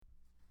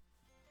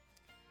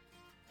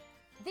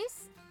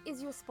This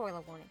is your spoiler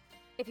warning.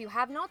 If you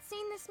have not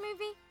seen this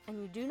movie and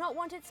you do not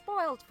want it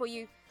spoiled for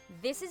you,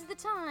 this is the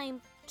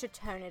time to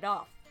turn it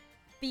off.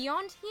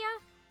 Beyond here,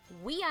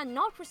 we are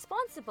not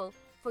responsible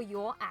for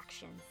your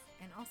actions.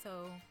 And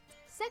also,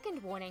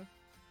 second warning,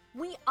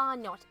 we are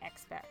not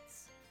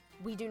experts.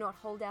 We do not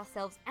hold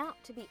ourselves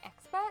out to be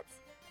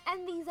experts,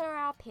 and these are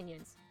our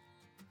opinions.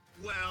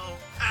 Well,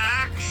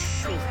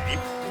 actually...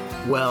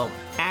 Well,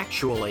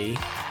 actually...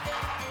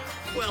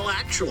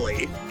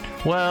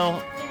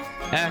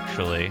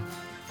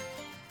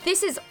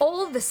 This is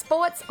all the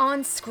sports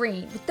on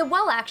screen with the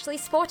Well Actually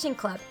Sporting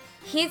Club.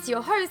 Here's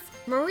your hosts,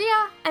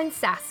 Maria and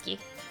Saskia.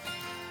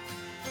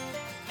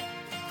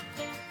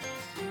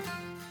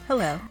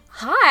 hello.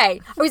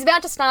 Hi! I was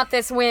about to start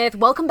this with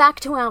welcome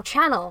back to our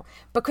channel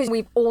because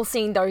we've all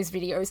seen those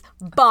videos,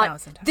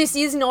 but this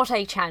is not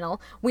a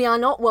channel. We are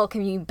not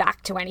welcoming you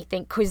back to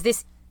anything because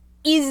this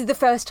is the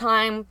first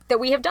time that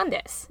we have done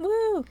this.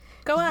 Woo!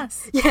 Go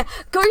us. Yeah,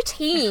 go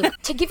team.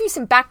 To give you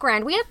some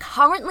background, we are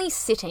currently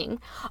sitting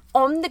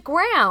on the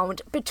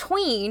ground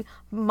between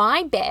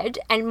my bed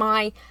and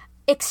my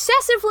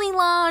excessively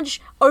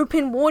large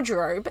open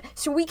wardrobe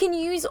so we can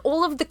use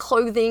all of the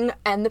clothing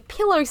and the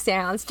pillow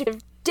sounds to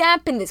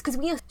dampen this because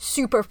we are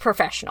super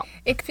professional.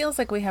 It feels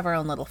like we have our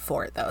own little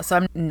fort, though, so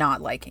I'm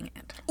not liking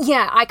it.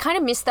 Yeah, I kind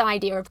of miss the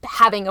idea of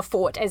having a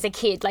fort as a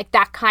kid. Like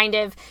that kind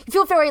of, you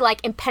feel very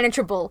like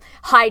impenetrable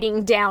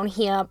hiding down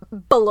here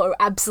below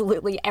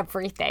absolutely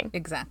everything.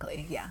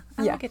 Exactly, yeah.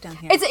 I like it down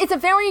here. It's a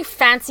very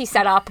fancy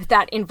setup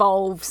that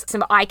involves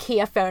some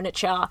IKEA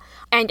furniture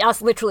and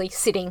us literally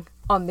sitting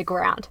on the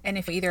ground. And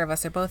if either of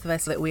us or both of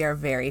us, that we are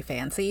very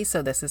fancy,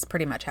 so this is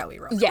pretty much how we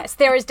roll. Yes,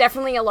 there is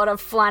definitely a lot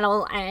of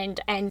flannel and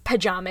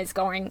pajamas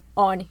going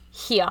on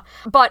here.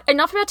 But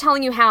enough about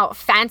telling you how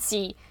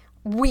fancy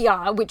we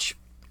are, which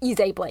is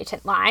a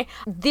blatant lie.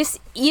 This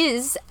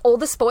is all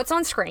the sports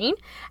on screen,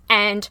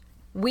 and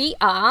we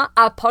are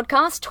a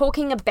podcast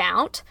talking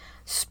about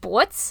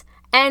sports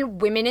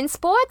and women in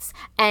sports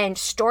and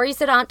stories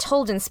that aren't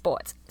told in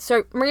sports.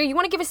 So, Maria, you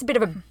want to give us a bit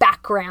of a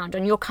background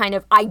on your kind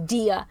of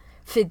idea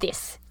for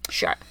this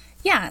show?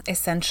 Yeah,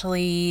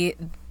 essentially,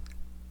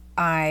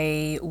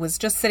 I was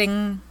just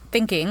sitting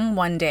thinking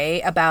one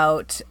day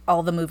about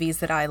all the movies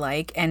that I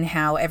like and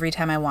how every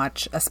time I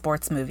watch a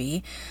sports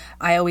movie,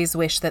 I always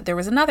wish that there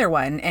was another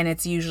one. And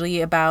it's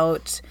usually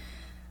about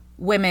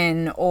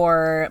women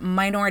or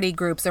minority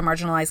groups or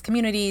marginalized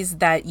communities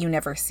that you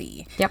never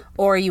see. Yep.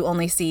 Or you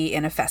only see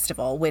in a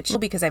festival, which,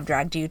 because I've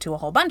dragged you to a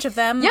whole bunch of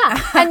them. Yeah,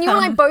 and you and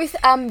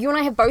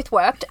I have both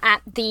worked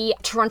at the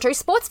Toronto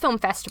Sports Film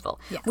Festival,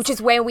 Yes. which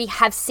is where we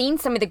have seen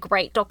some of the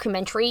great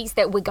documentaries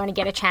that we're going to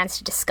get a chance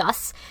to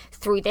discuss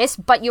through this.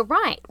 But you're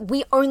right,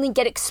 we only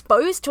get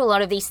exposed to a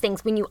lot of these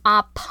things when you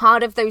are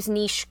part of those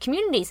niche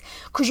communities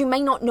because you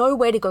may not know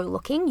where to go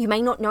looking, you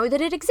may not know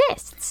that it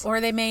exists.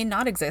 Or they may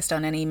not exist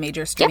on any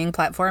major streaming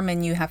platform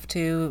and you have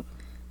to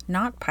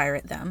not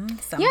pirate them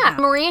somehow. Yeah,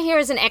 Maria here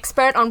is an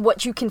expert on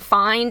what you can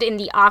find in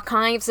the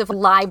archives of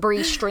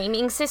library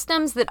streaming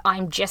systems that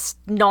I'm just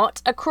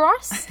not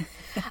across.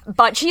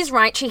 But she's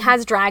right, she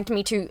has dragged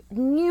me to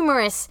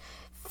numerous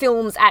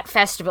films at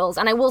festivals,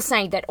 and I will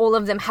say that all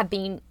of them have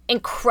been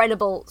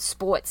incredible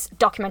sports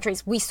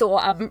documentaries. We saw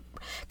a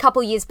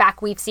couple years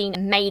back, we've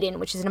seen Maiden,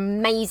 which is an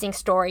amazing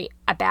story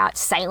about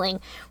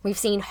sailing. We've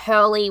seen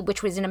Hurley,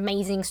 which was an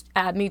amazing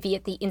movie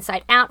at the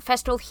Inside Out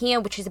Festival here,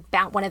 which is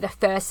about one of the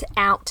first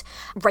out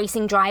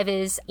racing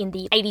drivers in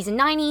the 80s and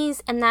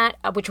 90s, and that,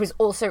 which was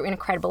also an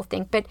incredible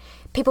thing, but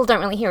people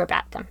don't really hear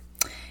about them.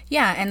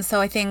 Yeah, and so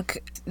I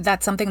think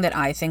that's something that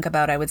I think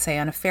about, I would say,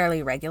 on a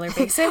fairly regular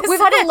basis. We've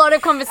had a lot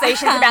of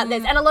conversations about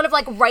this and a lot of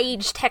like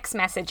rage text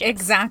messages.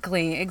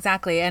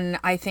 Exactly. And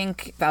I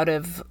think out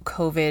of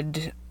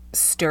COVID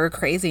stir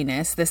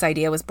craziness, this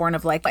idea was born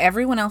of like,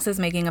 everyone else is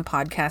making a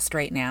podcast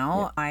right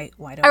now. I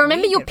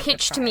remember your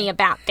pitch to me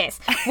about this.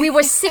 We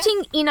were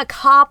sitting in a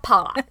car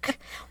park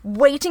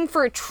waiting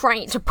for a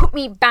train to put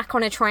me back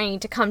on a train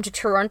to come to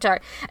Toronto.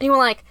 And you were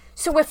like,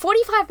 so we're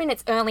 45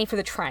 minutes early for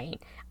the train.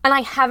 And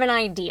I have an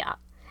idea.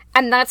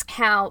 And that's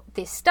how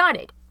this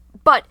started.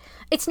 But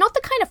it's not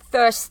the kind of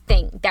first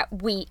thing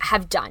that we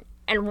have done.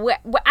 And we're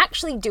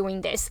actually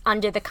doing this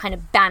under the kind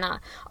of banner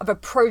of a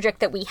project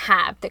that we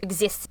have that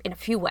exists in a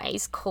few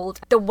ways called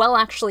the Well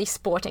Actually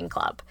Sporting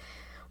Club,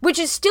 which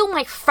is still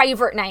my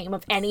favorite name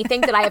of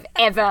anything that I have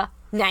ever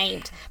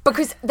named,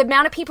 because the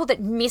amount of people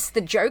that miss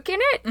the joke in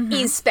it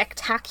is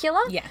spectacular.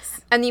 Yes.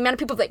 And the amount of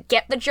people that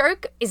get the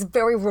joke is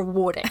very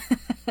rewarding.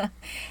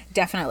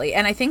 Definitely.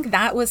 And I think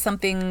that was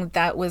something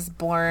that was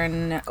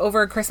born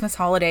over a Christmas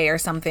holiday or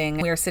something.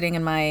 We were sitting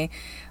in my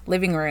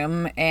living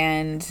room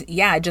and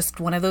just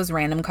one of those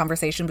random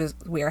conversations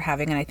we were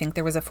having. And I think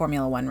there was a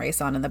Formula One race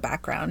on in the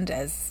background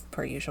as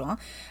per usual.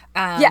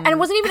 And it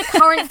wasn't even a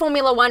current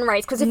Formula One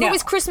race, because if it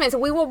was Christmas,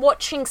 we were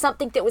watching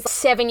something that was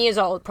 7 years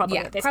old probably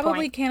at this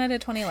probably point. Canada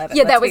 2011.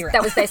 Yeah, that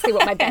was basically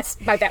what my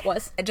bet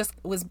was. It just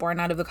was born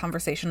out of the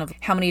conversation of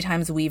how many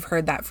times we've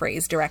heard that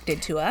phrase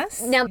directed to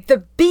us. Now, the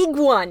big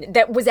one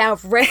that was our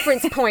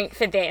reference point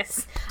for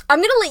this. I'm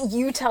going to let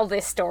you tell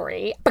this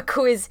story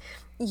because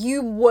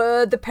you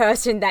were the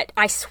person that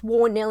I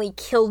swore nearly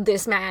killed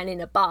this man in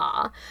a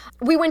bar.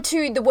 We went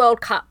to the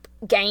World Cup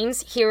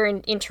games here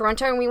in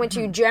Toronto, and we went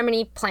to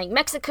Germany playing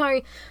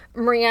Mexico.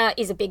 Maria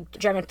is a big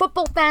German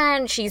football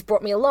fan. She's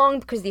brought me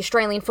along because the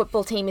Australian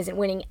football team isn't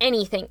winning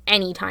anything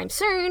anytime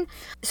soon.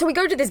 So we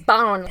go to this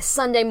bar on a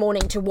Sunday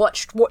morning to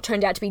watch what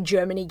turned out to be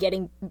Germany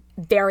getting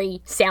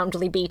very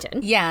soundly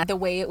beaten. Yeah, the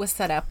way it was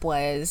set up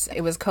was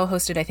it was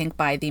co-hosted, I think,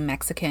 by the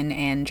Mexican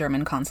and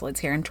German consulates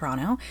here in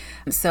Toronto.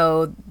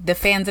 So the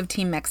fans of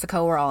Team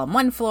Mexico were all on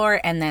one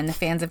floor, and then the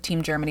fans of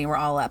Team Germany were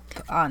all up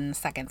on the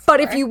second floor.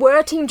 But if you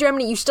were Team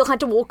Germany, you still had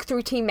to walk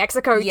through Team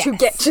Mexico to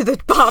get to the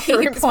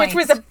bathrooms, which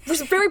was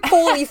a very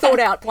poorly thought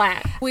out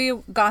plan. We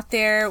got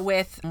there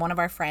with one of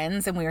our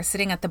friends, and we were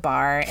sitting at the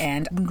bar,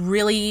 and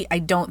really, I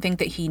don't think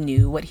that he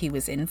knew what he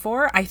was in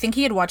for. I think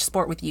he had watched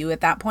Sport with You at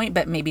that point,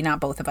 but maybe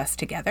not both of us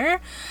together.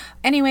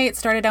 Anyway, it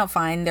started out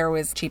fine. There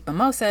was cheap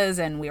mimosas,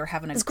 and we were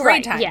having a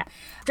great time. Yeah.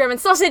 German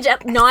sausage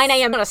at 9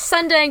 a.m. on a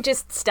Sunday,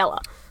 just stellar.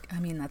 I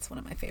mean, that's one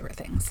of my favorite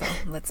things, so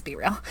let's be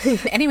real.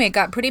 Anyway, it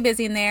got pretty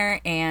busy in there,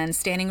 and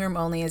standing room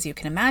only, as you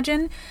can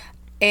imagine.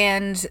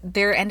 And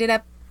there ended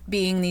up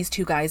being these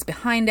two guys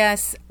behind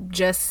us,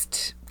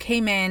 just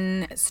came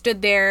in,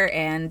 stood there,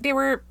 and they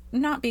were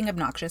not being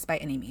obnoxious by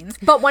any means.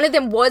 But one of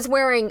them was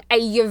wearing a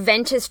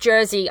Juventus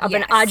jersey of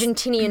an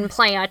Argentinian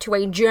player to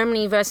a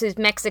Germany versus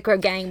Mexico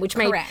game, which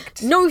made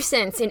no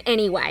sense in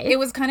any way. It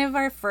was kind of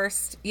our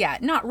first,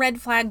 not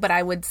red flag, but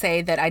I would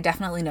say that I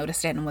definitely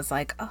noticed it and was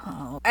like,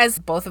 oh, as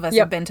both of us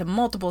have been to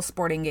multiple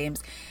sporting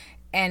games.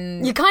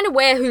 And you kind of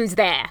wear who's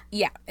there.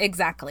 Yeah,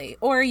 exactly.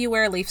 Or you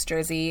wear a Leafs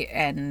jersey,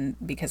 and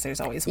because there's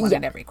always one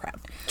in every crowd.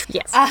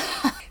 Yes.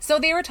 So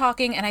they were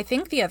talking, and I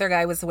think the other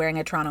guy was wearing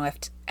a Toronto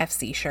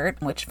FC shirt,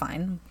 which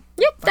fine.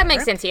 Yep, that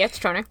makes sense. Yeah, it's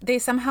Toronto. They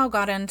somehow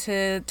got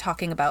into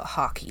talking about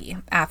hockey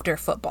after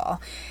football.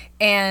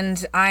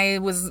 And I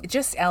was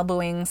just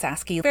elbowing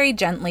Saskia very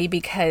gently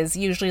because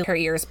usually her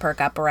ears perk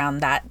up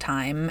around that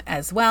time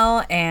as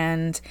well.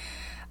 And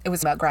it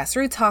was about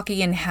grassroots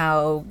hockey and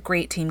how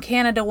great Team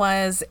Canada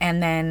was,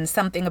 and then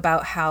something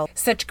about how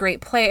such great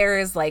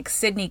players like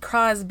Sidney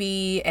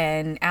Crosby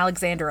and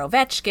Alexander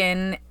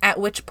Ovechkin, at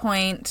which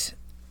point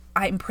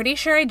I'm pretty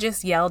sure I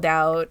just yelled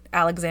out,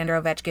 Alexander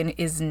Ovechkin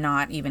is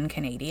not even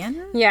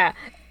Canadian. Yeah.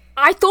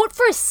 I thought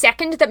for a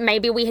second that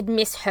maybe we had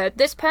misheard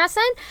this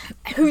person,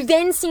 who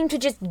then seemed to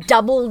just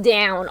double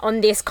down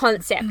on this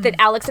concept that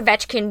Alex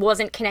Ovechkin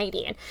wasn't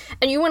Canadian.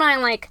 And you and I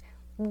are like,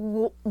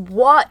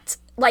 what?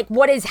 Like,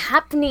 what is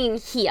happening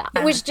here?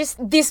 It was just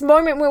this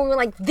moment where we were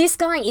like, this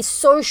guy is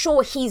so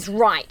sure he's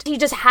right. He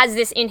just has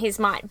this in his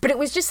mind. But it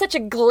was just such a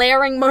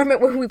glaring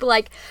moment where we were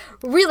like,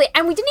 really?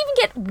 And we didn't even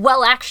get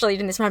well actually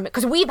in this moment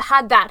because we've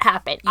had that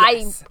happen.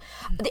 Yes.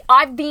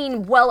 I've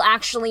been well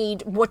actually,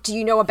 what do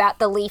you know about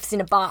the Leafs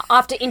in a bar?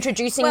 After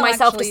introducing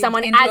myself to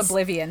someone into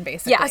oblivion,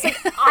 basically. Yeah, I was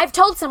like, I've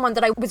told someone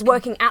that I was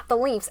working at the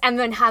Leafs and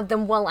then had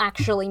them well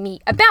actually me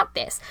about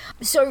this.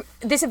 So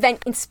this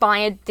event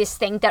inspired this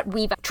thing that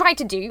we've tried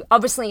to do.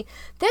 Obviously,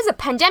 there's a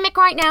pandemic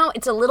right now.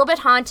 It's a little bit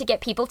hard to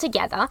get people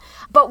together,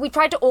 but we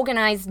tried to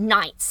organize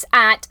nights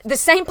at the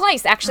same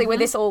place, actually, where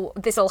this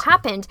all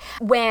happened,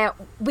 where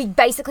we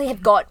basically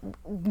have got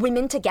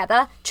women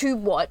together to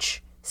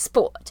watch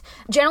sport.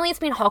 Generally, it's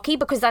been hockey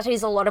because that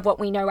is a lot of what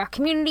we know our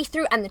community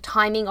through, and the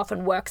timing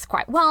often works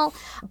quite well.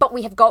 But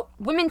we have got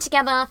women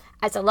together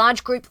as a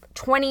large group,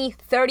 20,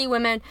 30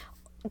 women,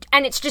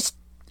 and it's just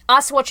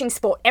us watching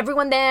sport.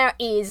 Everyone there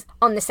is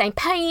on the same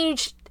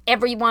page.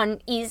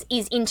 Everyone is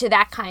into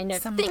that kind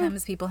of thing.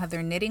 Sometimes people have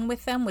their knitting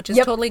with them, which is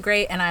totally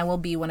great, and I will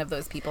be one of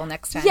those people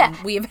next time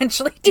we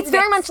eventually do It's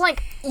very much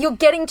like you're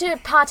getting to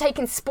partake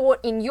in sport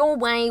in your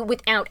way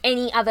without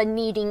any other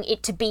needing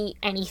it to be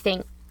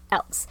anything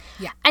else.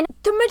 Yeah. And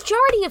the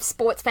majority of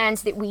sports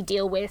fans that we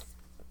deal with,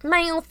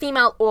 male,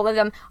 female, all of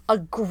them, are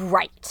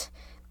great.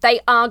 They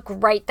are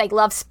great. They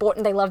love sport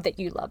and they love that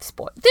you love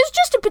sport. There's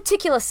just a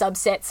particular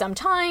subset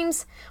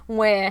sometimes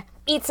where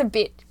it's a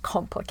bit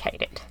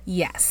complicated.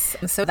 Yes.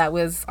 So that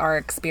was our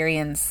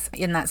experience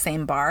in that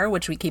same bar,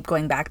 which we keep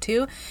going back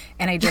to.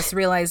 And I just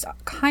realized,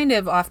 kind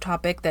of off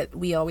topic, that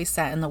we always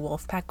sat in the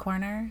Wolfpack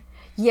corner.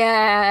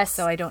 Yes.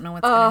 So I don't know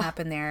what's going to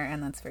happen there,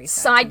 and that's very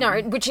sad. Side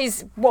note, which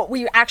is what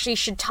we actually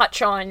should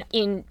touch on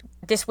in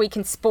This Week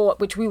in Sport,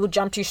 which we will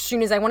jump to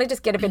soon as I want to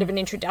just get a bit of an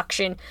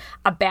introduction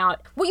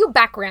about what your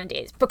background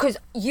is. Because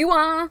you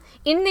are,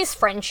 in this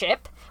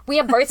friendship, we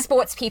are both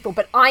sports people,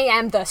 but I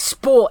am the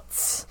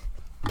sports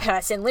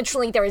person.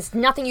 Literally, there is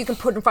nothing you can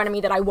put in front of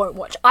me that I won't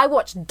watch. I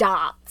watch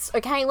darts,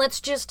 okay?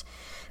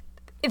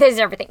 There's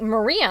everything.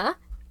 Maria,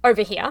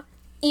 over here,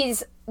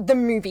 is the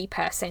movie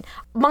person.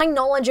 My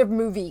knowledge of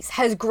movies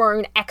has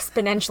grown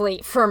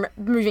exponentially from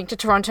moving to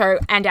Toronto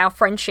and our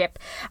friendship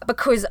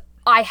because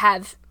I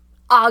have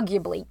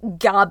arguably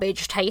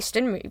garbage taste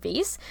in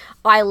movies.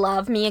 I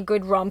love me a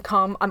good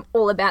rom-com. I'm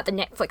all about the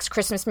Netflix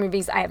Christmas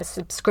movies. I have a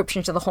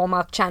subscription to the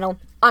Hallmark Channel.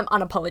 I'm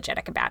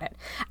unapologetic about it.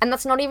 And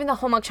that's not even the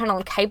Hallmark Channel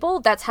on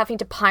cable. That's having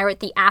to pirate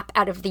the app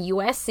out of the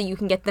US so you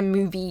can get the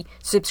movie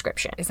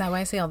subscription. Is that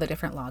why I see all the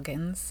different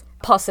logins?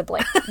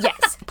 Possibly.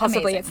 Yes.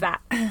 Possibly it's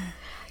that.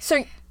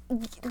 So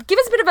give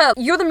us a bit of a,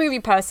 you're the movie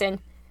person.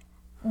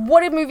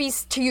 What are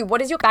movies to you?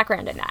 What is your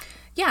background in that?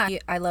 Yeah,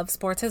 I love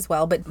sports as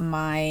well, but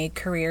my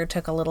career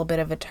took a little bit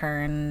of a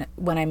turn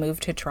when I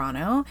moved to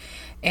Toronto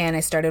and I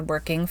started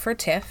working for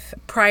TIFF.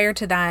 Prior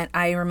to that,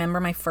 I remember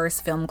my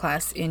first film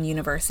class in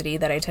university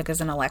that I took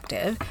as an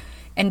elective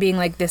and being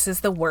like, this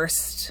is the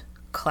worst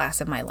class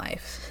of my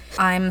life.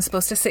 I'm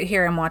supposed to sit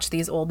here and watch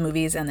these old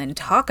movies and then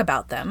talk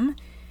about them,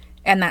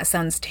 and that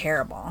sounds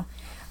terrible.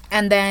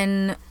 And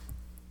then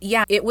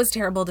yeah, it was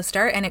terrible to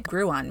start and it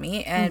grew on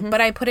me.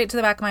 But I put it to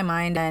the back of my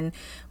mind. And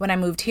when I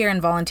moved here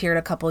and volunteered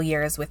a couple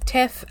years with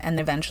TIFF and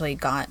eventually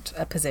got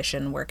a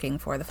position working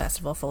for the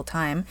festival full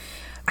time,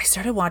 I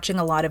started watching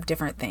a lot of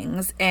different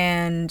things.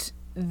 And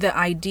the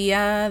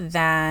idea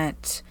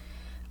that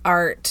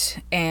art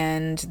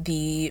and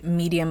the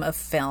medium of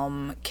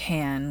film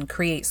can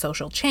create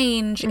social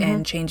change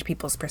and change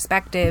people's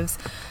perspectives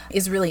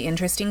is really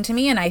interesting to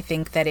me, and I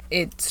think that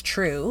it's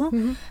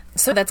true.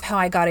 So that's how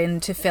I got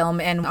into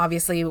film, and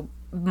obviously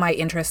my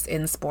interest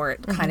in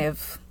sport kind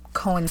of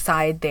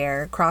coincide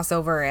there,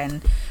 crossover,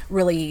 and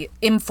really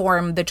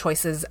inform the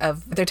choices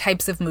of the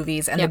types of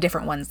movies and the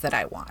different ones that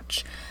I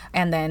watch.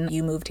 And then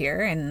you moved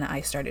here and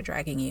I started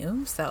dragging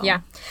you. So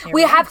yeah,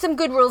 we have some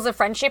good rules of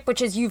friendship,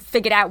 which is you've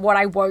figured out what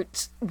I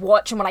won't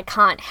watch and what I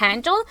can't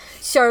handle.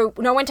 So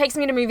no one takes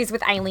me to movies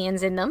with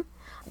aliens in them.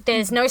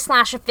 There's no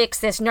slasher fix.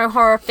 There's no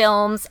horror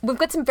films. We've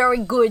got some very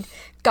good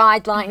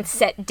guidelines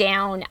set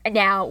down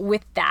now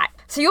with that.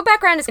 So your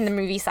background is in the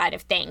movie side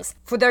of things.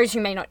 For those who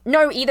may not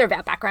know either of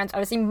our backgrounds,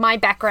 obviously my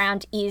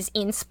background is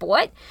in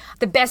sport.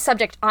 The best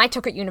subject I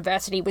took at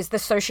university was the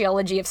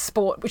sociology of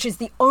sport, which is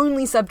the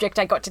only subject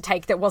I got to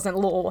take that wasn't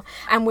law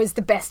and was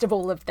the best of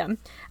all of them.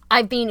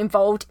 I've been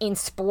involved in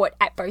sport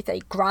at both a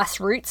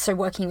grassroots, so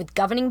working with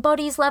governing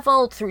bodies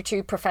level, through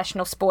to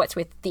professional sports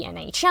with the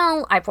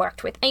NHL. I've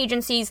worked with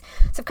agencies,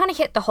 so I've kind of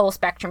hit the whole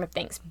spectrum of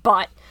things.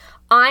 But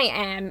I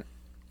am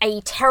a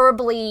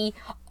terribly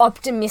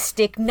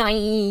optimistic,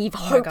 naive,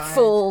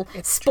 hopeful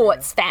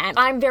sports fan.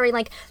 I'm very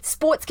like,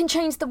 sports can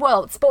change the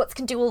world. Sports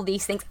can do all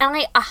these things. And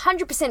I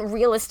 100%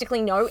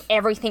 realistically know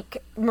everything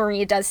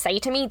Maria does say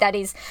to me that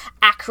is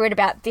accurate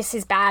about this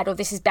is bad or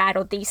this is bad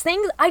or these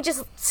things. I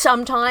just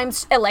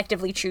sometimes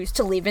electively choose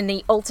to live in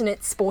the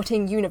alternate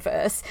sporting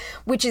universe,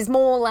 which is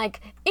more like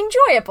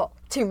enjoyable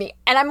to me.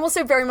 And I'm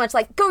also very much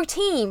like, go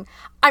team.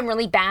 I'm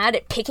really bad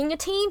at picking a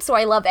team, so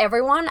I love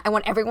everyone. I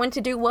want everyone to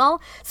do well.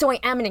 So I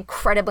am an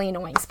incredibly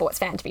annoying sports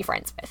fan to be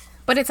friends with.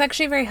 But it's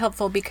actually very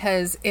helpful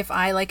because if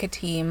I like a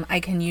team, I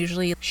can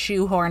usually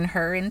shoehorn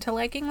her into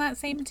liking that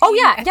same team. Oh,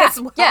 yeah.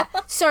 Yeah.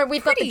 So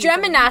we've got the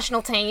German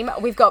national team.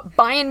 We've got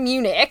Bayern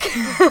Munich.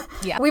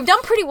 Yeah. We've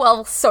done pretty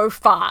well so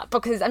far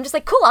because I'm just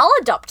like, cool, I'll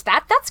adopt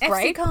that. That's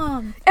great.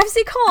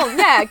 FC Com.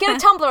 Yeah.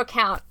 Get a Tumblr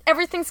account.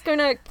 Everything's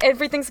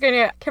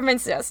gonna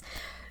convince us.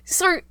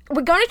 So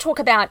we're going to talk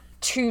about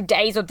 2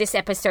 days of this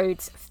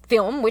episode's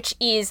film, which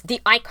is the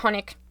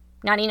iconic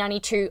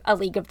 1992 A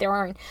League of Their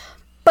Own.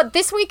 But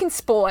this week in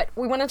sport,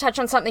 we want to touch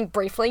on something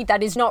briefly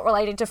that is not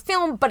related to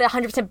film, but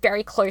 100%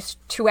 very close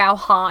to our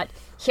heart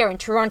here in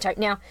Toronto.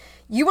 Now,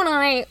 you and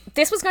I,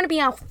 this was going to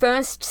be our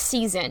first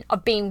season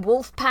of being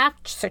Wolfpack,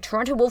 so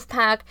Toronto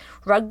Wolfpack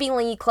Rugby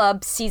League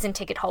Club season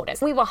ticket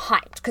holders. We were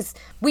hyped because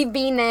we've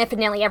been there for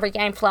nearly every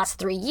game for the last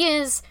 3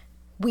 years.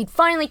 We'd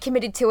finally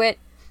committed to it.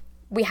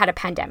 We had a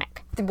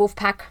pandemic. The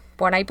Wolfpack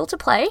weren't able to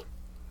play.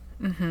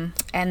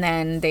 And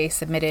then they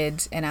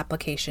submitted an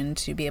application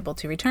to be able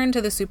to return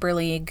to the Super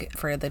League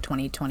for the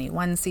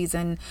 2021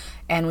 season.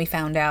 And we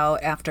found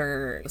out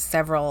after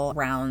several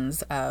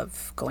rounds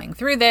of going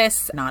through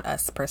this, not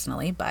us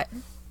personally, but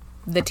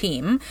the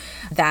team,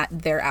 that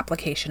their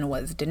application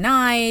was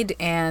denied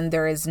and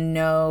there is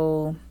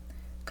no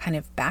kind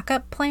of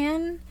backup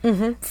plan,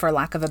 for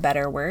lack of a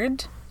better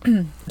word.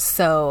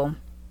 So,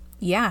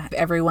 yeah,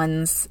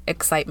 everyone's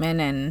excitement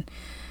and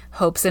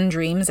hopes and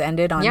dreams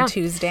ended on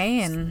Tuesday.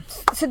 And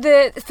so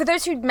for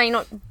those who may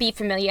not be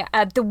familiar,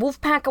 the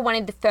Wolfpack are one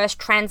of the first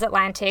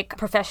transatlantic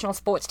professional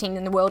sports teams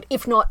in the world,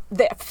 if not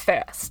the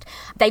first.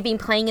 They've been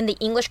playing in the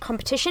English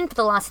competition for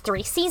the last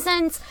 3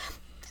 seasons.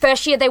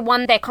 First year they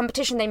won their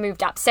competition, they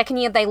moved up. Second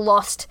year they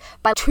lost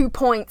by 2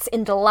 points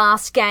in the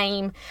last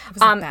game. It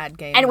was a bad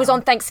game. And it was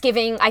on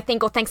Thanksgiving, I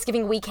think, or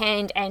Thanksgiving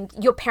weekend, and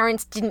your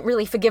parents didn't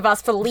really forgive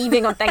us for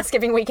leaving on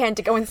Thanksgiving weekend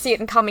to go and see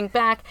it and coming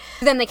back.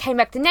 Then they came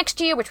back the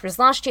next year, which was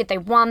last year. They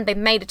won. They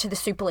made it to the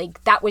Super League.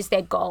 That was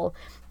their goal.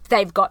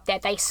 They've got there.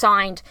 They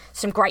signed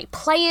some great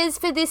players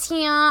for this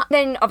year.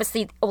 Then,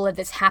 obviously, all of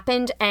this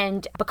happened,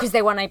 and because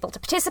they weren't able to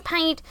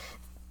participate,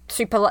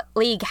 Super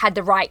League had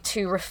the right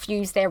to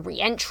refuse their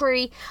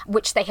re-entry,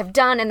 which they have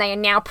done, and they are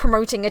now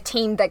promoting a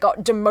team that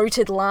got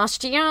demoted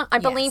last year, I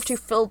believe, to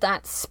fill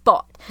that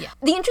spot. Yeah.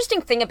 The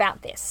interesting thing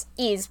about this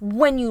is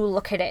when you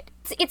look at it,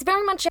 it's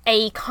very much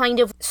a kind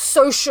of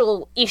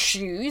social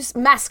issues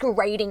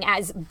masquerading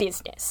as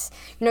business.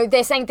 You know,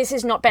 they're saying this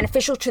is not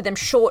beneficial to them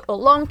short or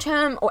long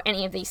term or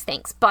any of these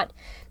things. But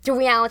the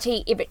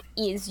reality, if it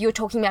is, you're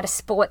talking about a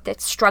sport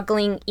that's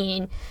struggling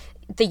in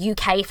the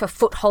UK for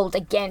foothold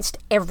against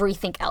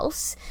everything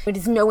else. It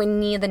is nowhere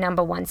near the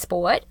number one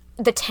sport.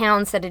 The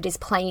towns that it is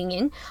playing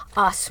in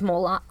are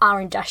smaller,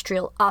 are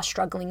industrial, are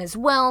struggling as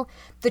well.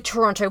 The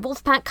Toronto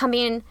Wolfpack come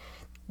in.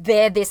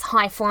 They're this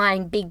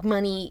high-flying, big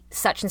money,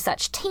 such and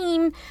such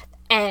team,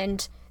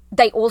 and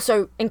they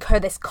also incur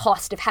this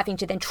cost of having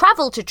to then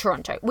travel to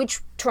Toronto, which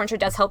Toronto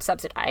does help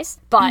subsidize.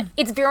 But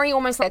it's very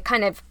almost like a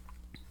kind of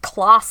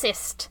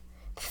classist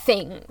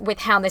thing with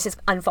how this is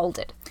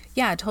unfolded.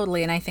 Yeah,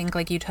 totally. And I think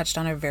like you touched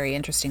on a very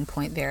interesting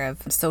point there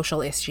of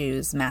social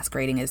issues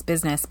masquerading as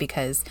business,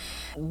 because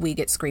we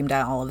get screamed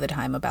at all of the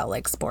time about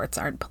like sports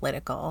aren't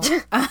political.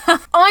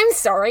 I'm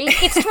sorry.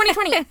 It's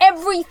 2020.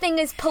 Everything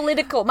is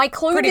political. My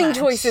clothing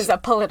choices are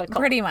political.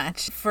 Pretty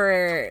much.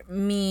 For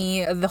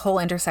me, the whole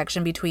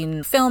intersection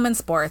between film and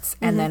sports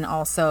and then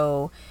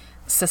also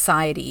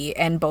society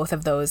and both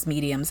of those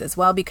mediums as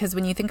well, because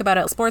when you think about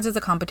it, sports is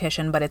a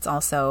competition, but it's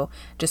also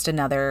just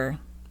another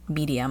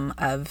medium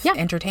of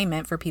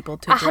entertainment for people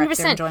to direct 100%.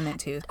 their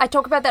enjoyment to. I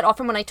talk about that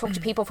often when I talk to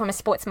people from a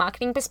sports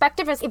marketing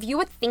perspective. As if you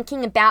were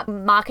thinking about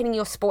marketing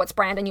your sports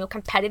brand and your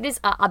competitors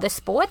are other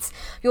sports,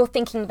 you're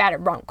thinking about it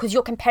wrong, because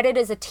your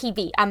competitors are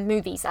TV, are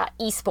movies, are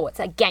esports,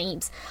 are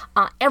games,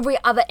 every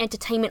other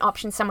entertainment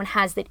option someone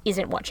has that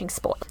isn't watching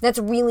sport. That's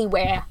really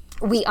where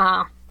we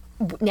are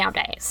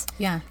nowadays.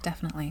 Yeah,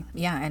 definitely.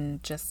 Yeah,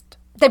 and just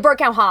they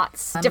broke our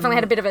hearts. Definitely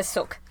had a bit of a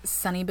sook.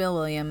 Sonny Bill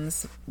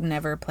Williams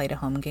never played a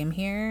home game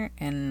here,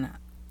 and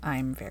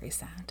I'm very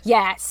sad.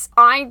 Yes,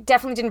 I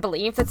definitely didn't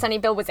believe that Sonny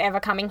Bill was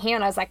ever coming here,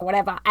 and I was like,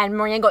 whatever. And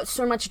Marianne got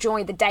so much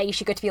joy the day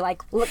she got to be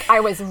like, look,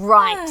 I was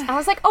right. And I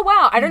was like, oh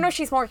wow, I don't know if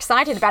she's more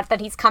excited about that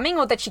he's coming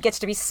or that she gets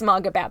to be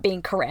smug about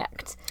being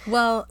correct.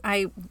 Well,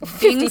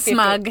 being 50-50.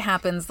 smug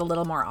happens a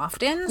little more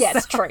often.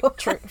 Yes, so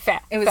true,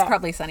 fair. It was fair.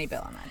 probably Sonny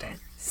Bill on that day.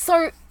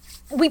 So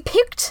we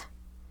picked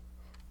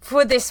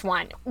for this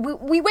one,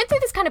 we went through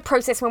this kind of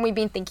process when we've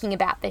been thinking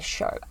about this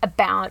show,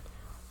 about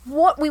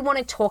what we want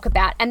to talk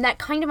about, and that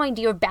kind of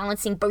idea of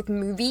balancing both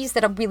movies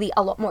that are really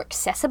a lot more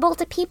accessible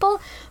to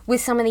people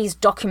with some of these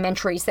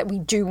documentaries that we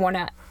do want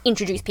to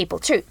introduce people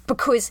to.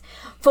 Because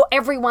for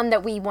everyone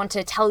that we want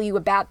to tell you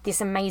about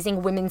this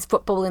amazing women's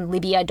football in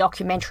Libya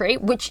documentary,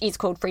 which is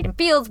called Freedom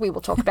Fields, we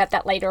will talk about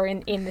that later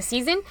in the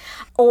season.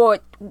 Or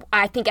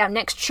I think our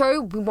next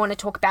show, we want to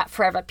talk about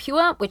Forever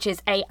Pure, which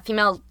is a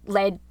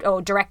female-led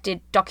or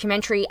directed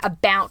documentary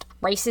about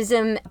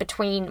racism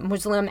between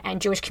Muslim and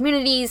Jewish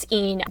communities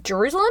in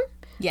Jerusalem.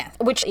 Yes.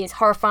 Which is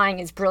horrifying,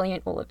 is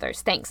brilliant, all of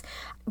those things.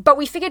 But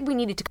we figured we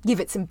needed to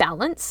give it some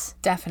balance.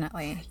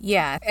 Definitely.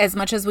 Yeah. As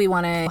much as we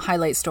want to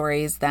highlight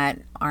stories that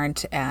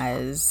aren't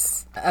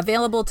as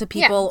available to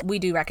people, we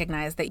do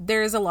recognize that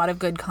there's a lot of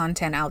good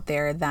content out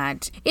there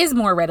that is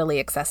more readily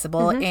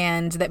accessible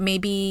and that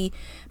maybe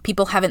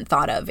people haven't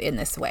thought of in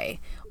this way.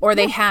 Or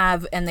they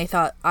have, and they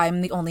thought,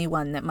 I'm the only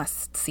one that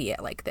must see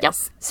it like this. Yep.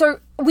 So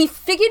we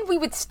figured we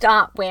would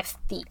start with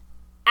the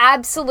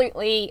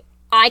absolutely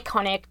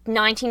iconic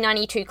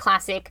 1992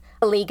 classic,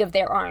 A League of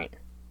Their Own.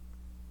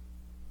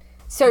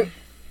 So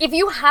if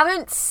you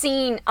haven't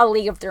seen A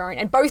League of Their Own,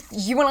 and both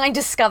you and I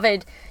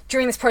discovered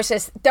during this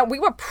process that we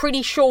were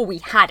pretty sure we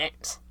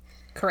hadn't.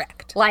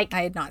 Correct. Like,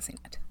 I had not seen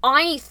it.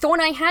 I thought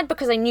I had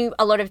because I knew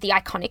a lot of the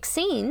iconic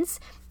scenes,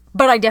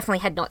 but I definitely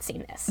had not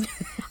seen this.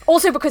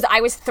 Also because I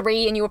was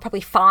 3 and you were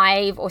probably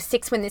 5 or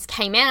 6 when this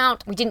came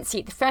out. We didn't see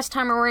it the first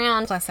time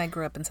around. Plus, I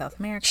grew up in South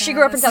America. She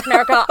grew up in South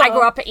America. I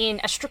grew up in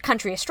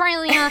country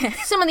Australia.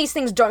 Some of these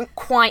things don't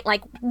quite,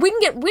 like, we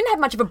didn't have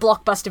much of a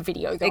blockbuster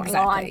video going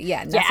on.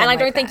 Yeah, and I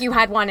don't think you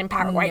had one in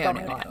Paraguay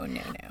going on.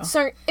 No.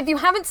 So if you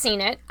haven't seen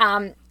it,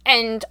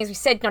 and as we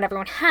said, not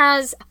everyone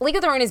has, League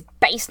of Their Own is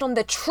based on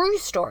the true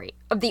story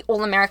of the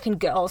All-American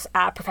Girls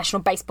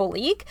Professional Baseball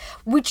League,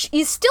 which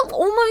is still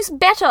almost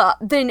better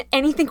than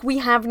anything we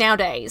have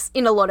nowadays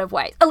in a lot of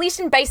ways, at least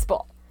in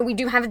baseball. We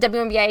do have the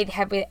WNBA, they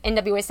have the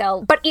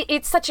NWSL, but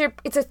it's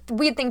a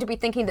weird thing to be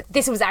thinking that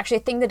this was actually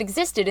a thing that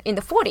existed in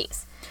the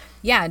 40s.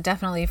 Yeah,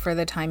 definitely for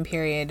the time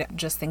period,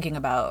 just thinking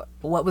about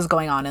what was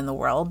going on in the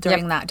world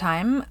during that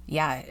time.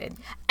 Yeah.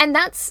 And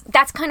that's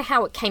kind of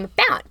how it came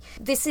about.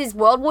 This is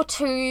World War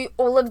II.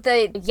 All of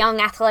the young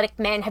athletic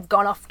men have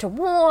gone off to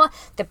war.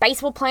 The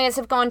baseball players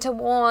have gone to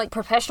war.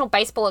 Professional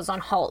baseball is on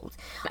hold.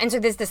 And so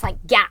there's this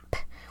like gap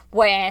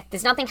where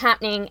there's nothing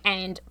happening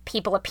and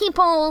people are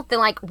people. They're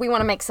like, we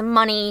want to make some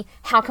money.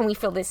 How can we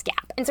fill this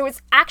gap? And so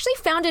it's actually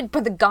founded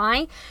by the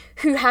guy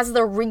who has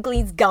the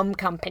Wrigley's Gum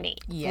Company,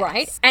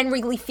 right? And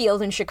Wrigley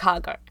Field in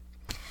Chicago.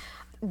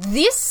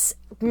 this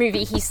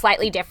movie, he's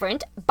slightly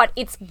different, but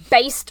it's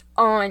based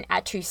on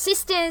two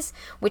sisters,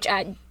 which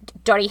are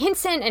Dottie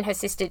Hinson and her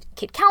sister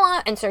Kit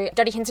Keller. And so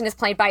Dottie Hinson is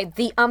played by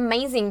the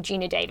amazing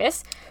Gina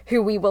Davis,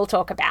 who we will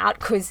talk about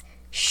because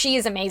she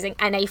is amazing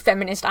and a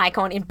feminist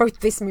icon in both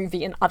this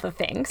movie and other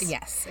things.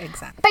 Yes,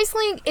 exactly.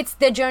 Basically, it's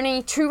their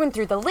journey to and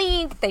through the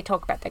league. They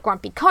talk about their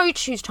grumpy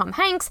coach, who's Tom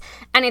Hanks,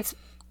 and it's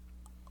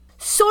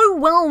so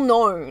well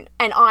known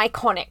and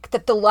iconic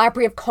that the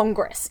Library of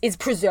Congress is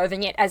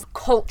preserving it as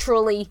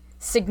culturally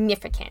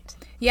significant.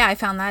 Yeah, I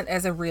found that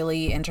as a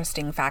really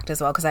interesting fact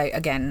as well because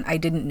I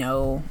didn't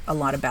know a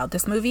lot about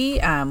this movie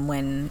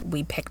when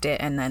we picked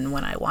it and then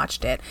when I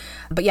watched it.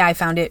 But yeah, I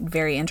found it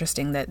very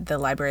interesting that the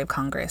Library of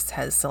Congress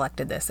has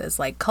selected this as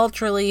like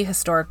culturally,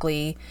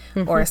 historically,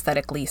 or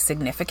aesthetically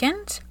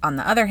significant. On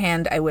the other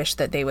hand, I wish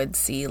that they would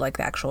see like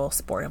the actual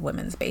sport of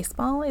women's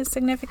baseball is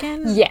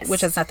significant. Yes. Which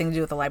has nothing to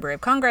do with the Library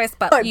of Congress,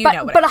 but But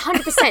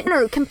 100%.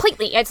 No,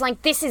 completely. It's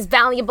like this is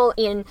valuable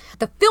in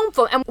the film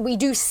form, and we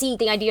do see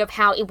the idea of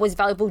how it was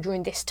valuable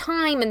during this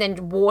time, and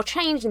then war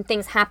changed and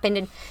things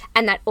happened,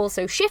 and that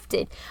also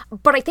shifted.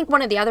 But I think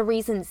one of the other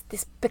reasons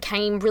this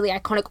became really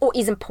iconic or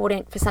is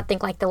important for something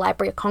like the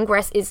Library of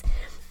Congress is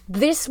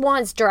this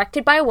was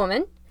directed by a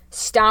woman,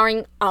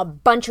 starring a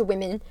bunch of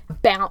women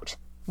about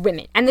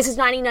women. And this is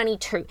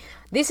 1992.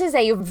 This is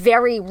a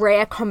very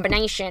rare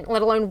combination,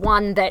 let alone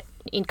one that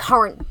in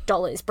current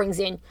dollars brings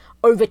in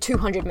over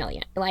 200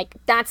 million. Like,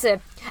 that's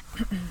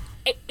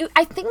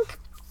I think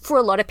for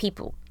a lot of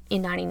people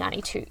in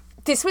 1992,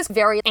 this was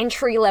very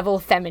entry-level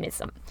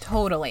feminism.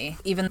 Totally.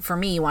 Even for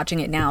me, watching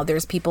it now,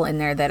 there's people in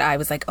there that I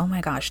was like, oh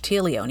my gosh,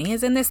 Tia Leone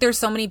is in this. There's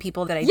so many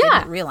people that I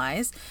didn't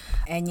realize.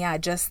 And yeah,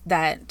 just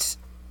that,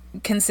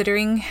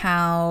 considering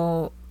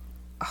how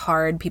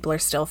hard people are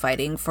still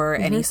fighting for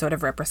any sort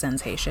of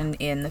representation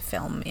in the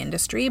film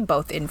industry,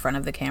 both in front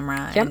of the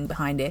camera and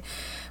behind it.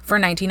 For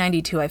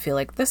 1992, I feel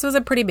like this was a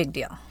pretty big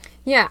deal.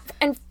 Yeah,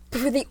 and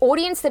for the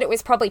audience that it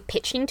was probably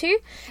pitching to,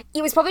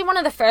 it was probably one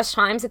of the first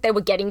times that they were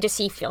getting to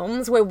see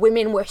films where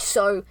women were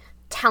so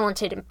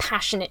talented and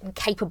passionate and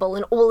capable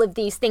and all of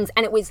these things,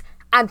 and it was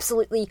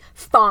absolutely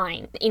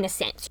fine in a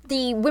sense.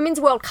 The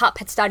Women's World Cup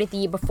had started the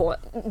year before,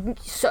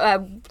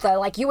 so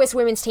the US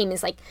women's team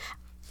is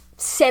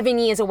 7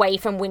 years away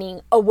from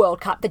winning a World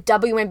Cup. The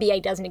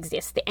WNBA doesn't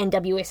exist. The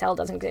NWSL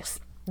doesn't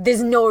exist.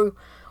 There's no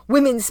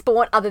women's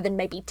sport other than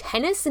maybe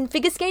tennis, and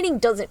figure skating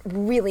doesn't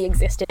really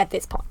exist at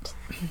this point.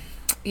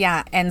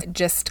 Yeah, and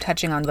just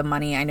touching on the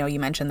money, I know you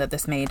mentioned that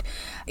this made,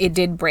 it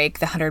did break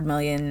the $100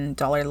 million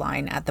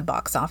line at the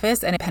box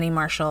office, and Penny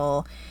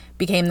Marshall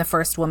became the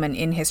first woman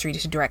in history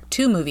to direct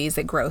 2 movies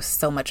that grossed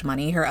so much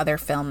money. Her other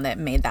film that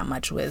made that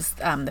much was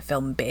the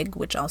film Big,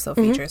 which also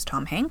features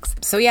Tom Hanks.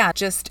 So yeah,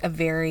 just a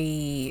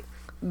very,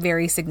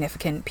 very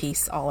significant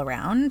piece all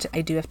around.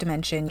 I do have to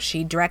mention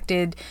she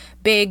directed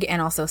Big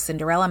and also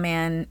Cinderella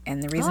Man,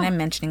 and the reason I'm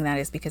mentioning that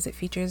is because it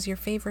features your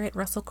favorite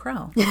Russell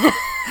Crowe.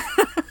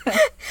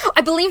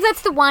 I believe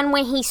that's the one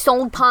where he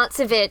sold parts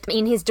of it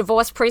in his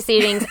divorce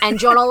proceedings and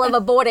John Oliver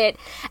bought it,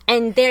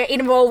 and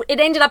it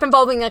ended up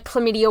involving a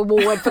chlamydia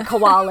ward for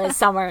koalas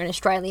somewhere in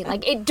Australia.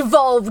 It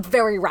devolved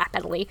very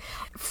rapidly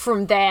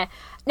from there.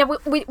 Now,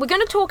 we're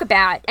going to talk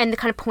about, and the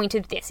kind of point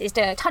of this is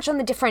to touch on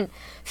the different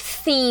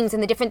themes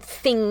and the different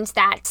things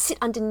that sit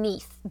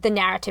underneath the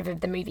narrative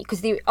of the movie,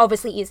 because there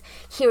obviously is,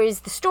 here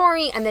is the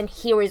story, and then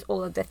here is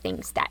all of the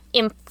things that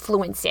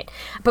influence it.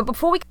 But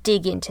before we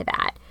dig into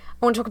that,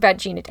 I want to talk about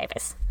Gina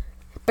Davis,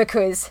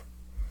 because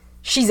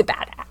she's a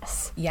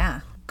badass. Yeah,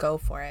 go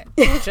for it.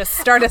 Just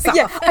start us off.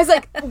 Yeah, I was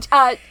like,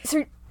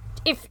 so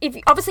if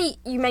obviously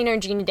you may know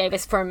Gina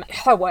Davis from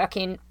her work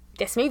in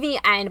this movie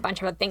and a bunch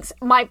of other things.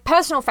 My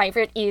personal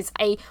favorite is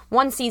a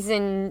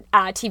one-season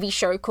TV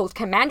show called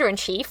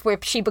Commander-in-Chief, where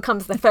she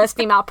becomes the first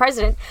female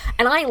president,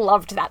 and I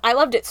loved that. I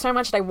loved it so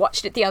much that I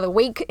watched it the other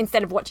week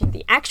instead of watching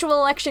the actual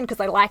election because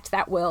I liked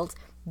that world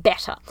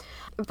better.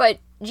 But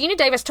Gina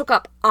Davis took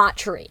up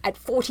archery at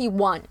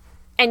 41,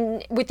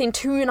 and within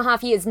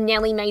 2.5 years,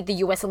 nearly made the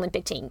US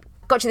Olympic team.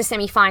 Got to the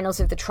semi-finals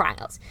of the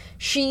trials.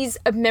 She's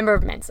a member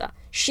of Mensa.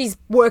 She's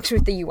worked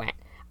with the UN.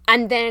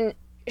 And then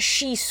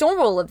she saw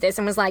all of this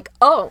and was like,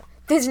 oh,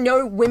 there's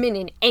no women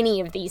in any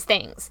of these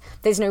things.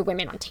 There's no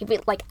women on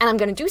TV, and I'm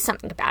going to do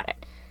something about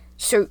it.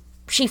 So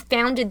she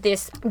founded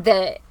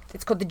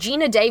it's called the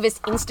Gina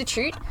Davis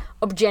Institute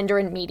of Gender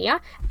and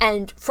Media,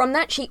 and from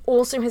that she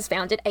also has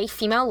founded a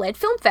female-led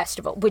film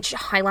festival, which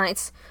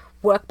highlights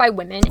work by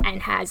women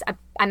and has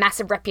a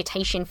massive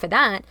reputation for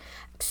that.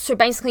 So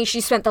basically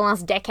she spent the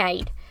last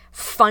decade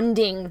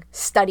funding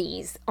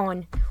studies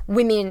on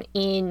women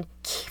in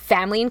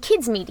family and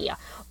kids media,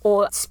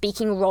 or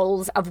speaking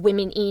roles of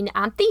women in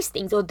these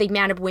things, or the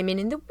amount of women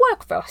in the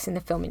workforce in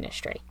the film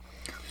industry.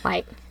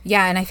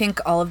 Yeah, and I think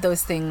all of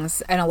those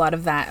things, and a lot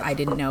of that I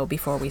didn't know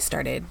before we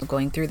started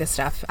going through this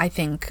stuff. I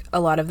think a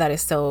lot of that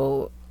is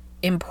so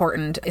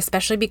important,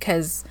 especially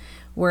because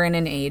we're in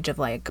an age of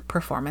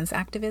performance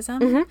activism.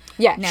 Mm-hmm.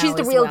 Yeah, she's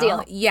the real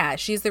deal. Yeah,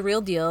 she's the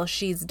real deal.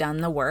 She's done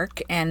the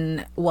work.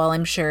 And while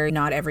I'm sure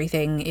not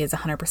everything is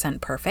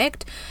 100%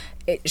 perfect,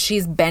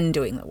 she's been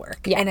doing the work.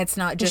 Yeah. And it's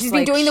not just She's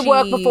been doing the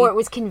work before it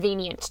was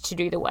convenient to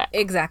do the work.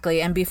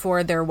 Exactly. And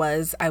before there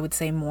was, I would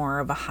say, more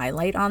of a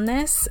highlight on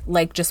this.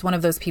 Like, just one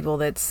of those people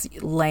that's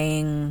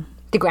laying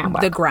The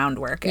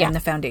groundwork. And the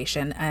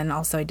foundation. And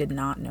also, I did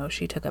not know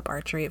she took up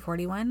archery at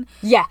 41.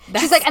 Yeah.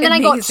 That's she's like, and then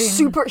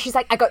amazing.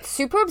 I got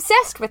super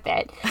obsessed with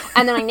it.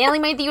 And then I nearly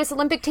made the US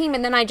Olympic team,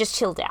 and then I just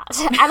chilled out.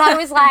 And I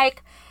was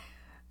like,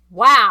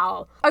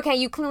 wow. Okay,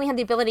 you clearly had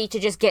the ability to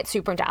just get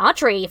super into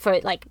archery for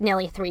like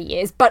nearly 3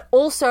 years, but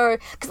also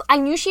because I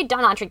knew she had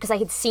done archery because I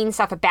had seen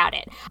stuff about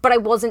it, but I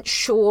wasn't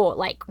sure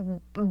like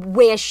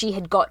where she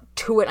had got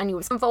to it. I knew it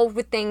was involved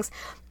with things,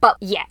 but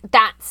yeah,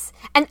 that's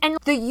and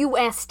the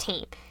US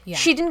team. Yeah.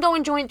 She didn't go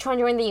and try and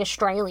join the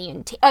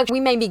Australian team.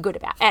 We may be good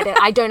at it.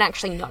 I don't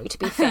actually know, to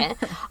be fair.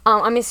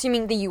 I'm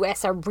assuming the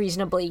US are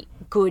reasonably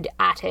good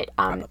at it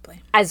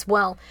as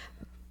well.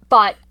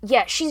 But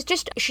yeah, she's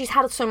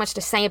had so much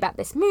to say about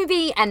this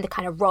movie and the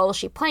kind of role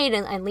she played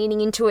and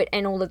leaning into it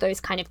and all of those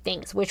kind of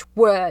things, which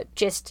were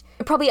just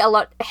probably a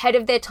lot ahead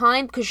of their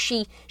time because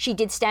she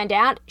did stand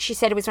out. She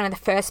said it was one of the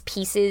first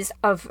pieces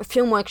of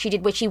film work she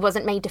did where she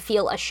wasn't made to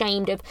feel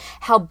ashamed of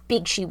how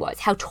big she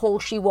was, how tall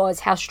she was,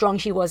 how strong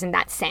she was in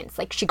that sense.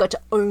 Like, she got to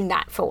own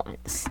that for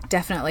once.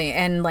 Definitely.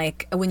 And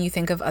like, when you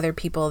think of other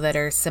people that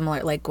are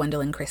similar, like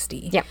Gwendolyn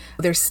Christie, yeah,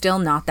 there's still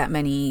not that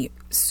many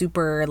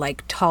super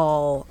like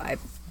tall,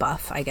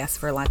 buff, I guess,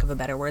 for lack of a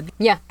better word,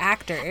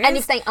 actors. And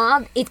if they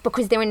are, it's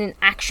because they're in an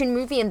action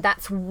movie and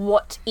that's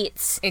what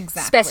it's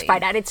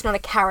specified at. It's not a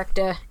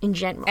character in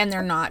general. And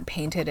they're not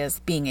painted as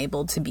being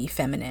able to be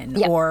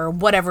feminine or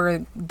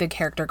whatever the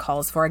character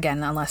calls for,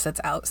 again, unless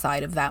it's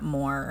outside of that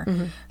more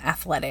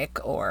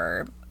athletic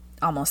or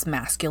almost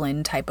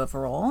masculine type of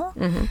role.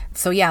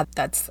 So yeah,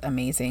 that's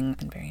amazing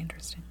and very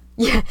interesting.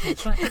 Yeah.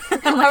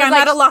 I'm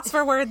at a loss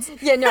for words.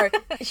 Yeah, no,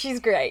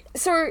 she's great.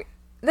 So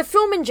the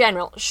film in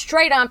general,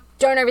 straight up,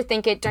 don't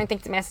overthink it, don't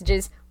think the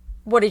messages.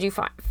 What did you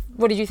find?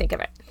 What did you think of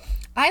it?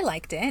 I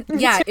liked it.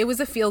 Yeah, it was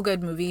a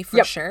feel-good movie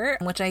for sure,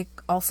 which I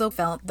also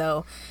felt,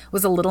 though,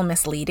 was a little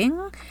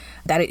misleading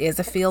that it is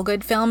a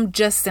feel-good film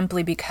just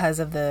simply because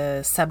of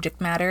the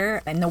subject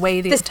matter and the way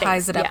that it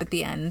ties it up at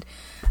the end.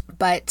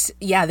 But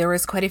yeah, there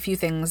was quite a few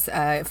things,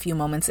 a few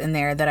moments in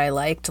there that I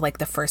liked. Like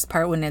the first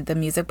part when the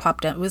music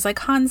popped up, it was like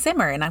Hans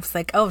Zimmer. And I was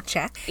like, oh,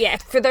 check. Yeah,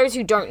 for those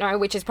who don't know,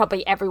 which is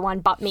probably everyone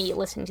but me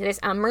listening to this,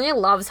 Maria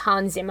loves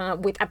Hans Zimmer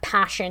with a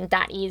passion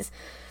that is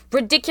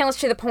ridiculous,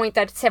 to the point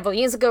that several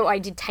years ago I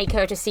did take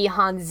her to see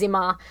Hans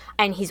Zimmer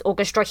and his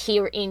orchestra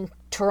here in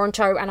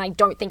Toronto, and I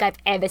don't think I've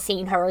ever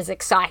seen her as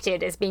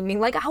excited as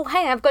being like, oh,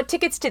 hey, I've got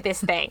tickets to this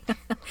thing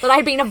that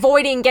I'd been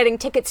avoiding getting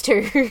tickets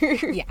to.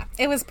 Yeah,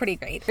 it was pretty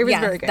great. It was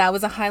very good. That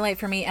was a highlight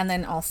for me. And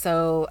then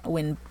also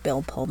when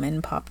Bill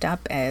Pullman popped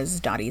up as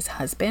Dottie's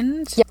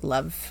husband,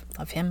 love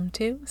him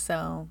too.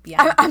 So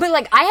yeah, I mean,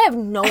 like, I have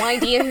no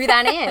idea who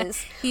that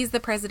is. He's the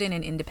president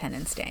in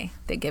Independence Day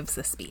that gives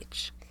the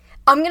speech.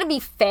 I'm going to be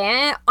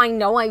fair, I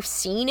know I've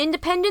seen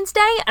Independence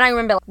Day, and I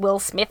remember Will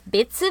Smith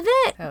bits of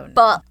it,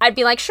 but I'd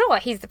be like, sure,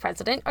 he's the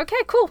president. Okay,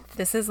 cool.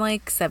 This is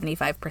like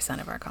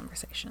 75% of our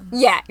conversation.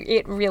 Yeah,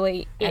 it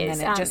really is.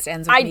 And then it just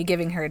ends with me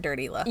giving her a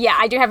dirty look. Yeah,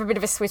 I do have a bit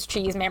of a Swiss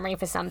cheese memory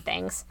for some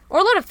things, or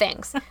a lot of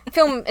things,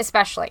 film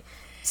especially.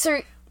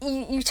 So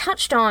you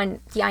touched on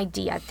the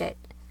idea that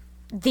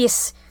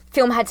this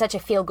film had such a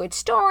feel-good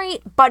story,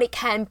 but it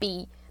can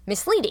be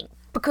misleading.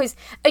 Because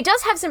it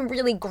does have some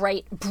really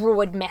great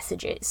broad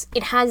messages.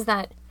 It has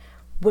that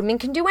women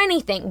can do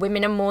anything.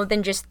 Women are more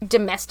than just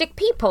domestic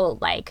people.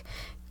 Like,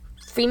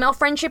 female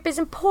friendship is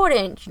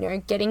important. You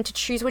know, getting to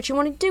choose what you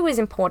want to do is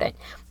important.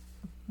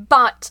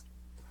 But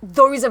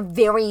those are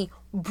very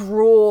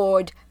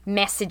broad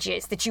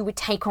messages that you would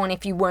take on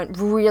if you weren't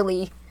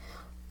really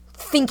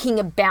thinking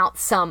about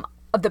some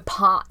of the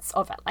parts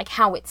of it, like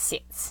how it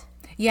sits.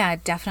 Yeah,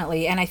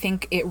 definitely. And I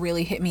think it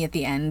really hit me at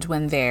the end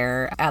when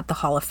they're at the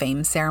Hall of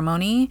Fame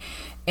ceremony.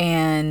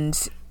 And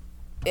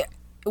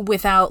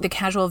without the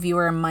casual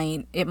viewer,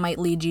 it might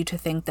lead you to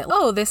think that,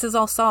 oh, this is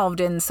all solved.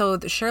 And so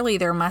surely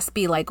there must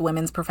be like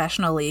women's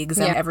professional leagues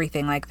and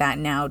everything like that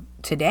now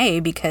today,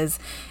 because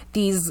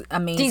these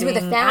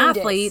amazing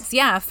athletes,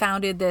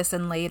 founded this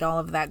and laid all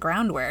of that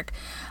groundwork.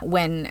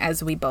 When,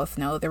 as we both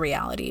know, the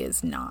reality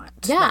is not.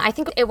 Yeah, I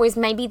think it was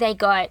maybe they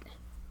got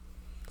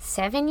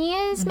 7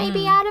 years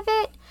maybe out of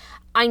it.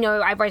 I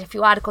know I read a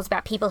few articles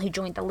about people who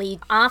joined the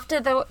league after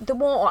the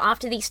war or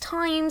after these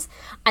times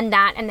and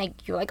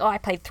you're like, oh, I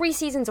played 3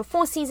 seasons or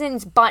 4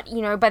 seasons, but,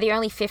 you know, by the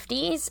early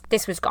 50s,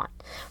 this was gone.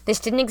 This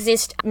didn't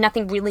exist.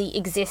 Nothing really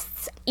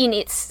exists in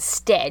its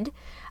stead.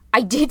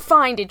 I did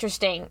find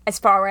interesting, as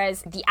far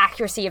as the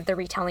accuracy of the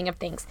retelling of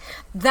things,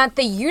 that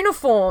the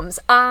uniforms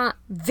are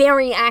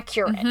very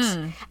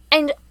accurate.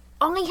 And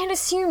I had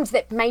assumed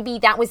that maybe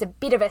that was a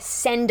bit of a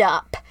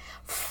send-up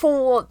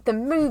for the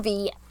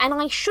movie, and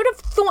I should have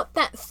thought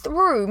that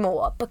through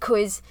more,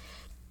 because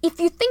if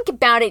you think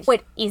about it,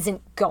 it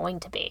isn't going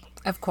to be.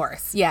 Of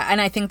course, yeah. And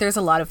I think there's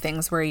a lot of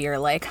things where you're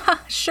like,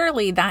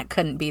 surely that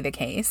couldn't be the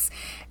case.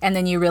 And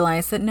then you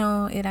realize that,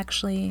 no, it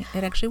actually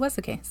was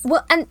the case.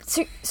 Well, and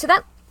so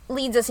that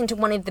leads us into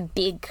one of the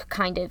big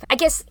kind of, I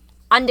guess,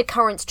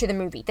 undercurrents to the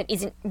movie that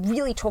isn't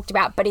really talked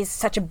about but is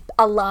such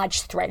a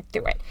large thread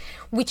through it,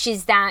 which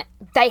is that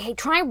they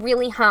try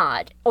really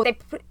hard, or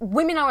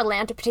women are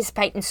allowed to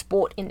participate in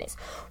sport in this.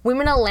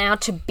 Women are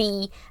allowed to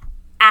be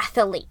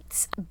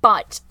athletes,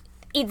 but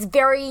it's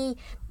very,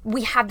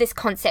 we have this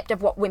concept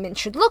of what women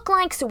should look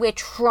like, so we're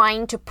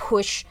trying to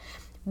push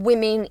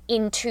women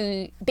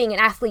into being an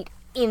athlete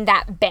in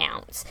that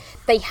bounds.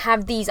 They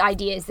have these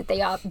ideas that they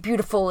are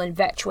beautiful and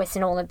virtuous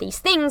and all of these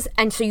things,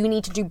 and so you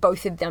need to do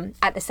both of them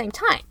at the same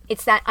time.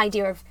 It's that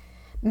idea of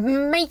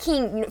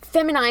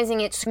feminizing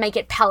it to make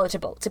it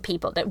palatable to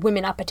people that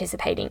women are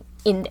participating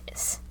in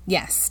this.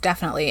 Yes,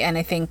 definitely. And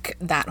I think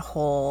that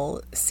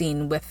whole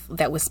scene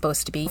that was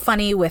supposed to be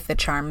funny with the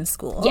charm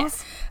school.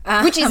 Yes.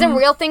 Which is a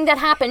real thing that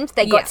happened.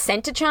 They got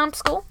sent to charm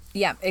school.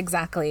 Yeah,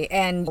 exactly.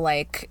 And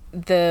like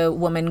the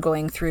woman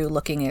going through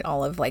looking at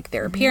all of like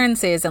their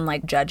appearances and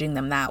like judging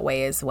them that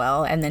way as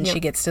well. And then she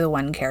gets to the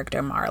one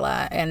character,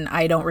 Marla, and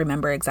I don't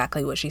remember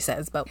exactly what she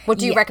says, but what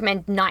do you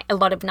recommend? A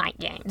lot of night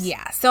games.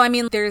 Yeah. So I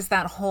mean, there's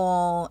that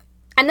whole.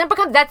 And then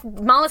that's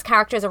Marla's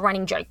character is a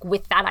running joke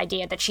with that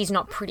idea that she's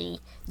not pretty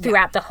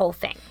throughout the whole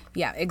thing.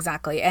 Yeah,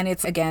 exactly. And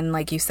it's, again,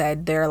 like you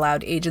said, they're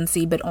allowed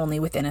agency, but only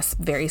within a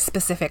very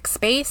specific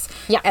space.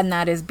 Yeah. And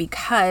that is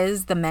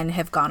because the men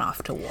have gone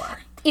off to war.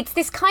 It's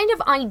this kind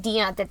of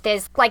idea that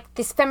there's like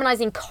this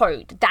feminizing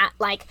code that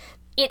like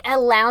it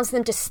allows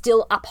them to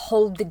still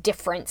uphold the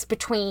difference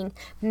between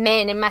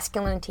men and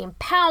masculinity and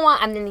power,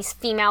 and then this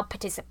female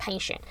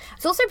participation.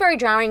 It's also very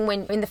jarring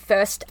when in the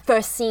first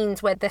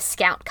scenes where the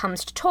scout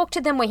comes to talk to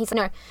them, where he's,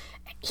 no,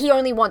 he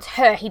only wants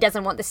her, he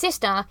doesn't want the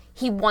sister,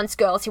 he wants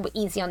girls who are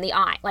easy on the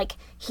eye. Like,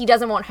 he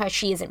doesn't want her,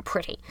 she isn't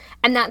pretty.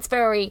 And that's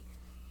very,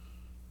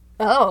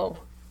 I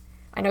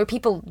know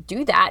people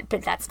do that,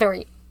 but that's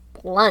very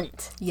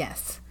blunt.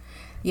 Yes.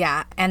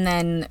 Yeah, and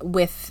then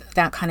with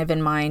that kind of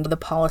in mind, the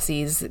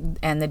policies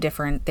and the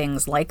different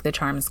things like the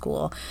charm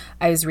school,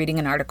 I was reading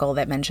an article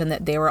that mentioned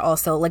that they were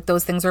also, like,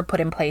 those things were put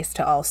in place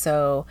to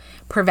also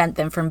prevent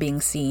them from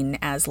being seen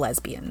as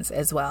lesbians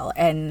as well.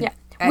 And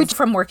which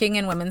from working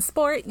in women's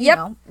sport, you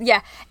know.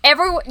 Yeah.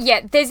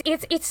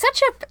 It's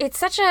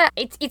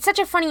such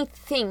a funny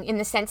thing in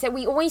the sense that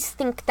we always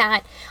think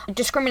that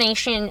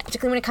discrimination,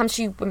 particularly when it comes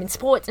to women's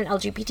sports and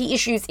LGBT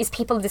issues, is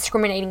people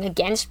discriminating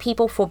against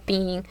people for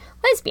being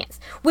lesbians,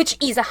 which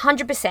is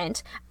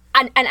 100%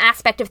 an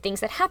aspect of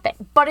things that happen.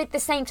 But at the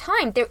same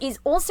time, there is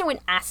also an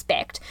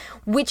aspect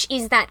which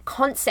is that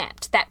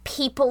concept that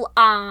people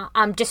are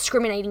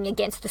discriminating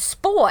against the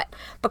sport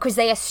because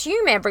they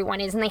assume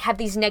everyone is, and they have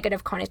these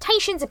negative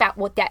connotations about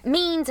what that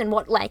means and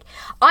what, like,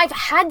 I've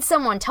had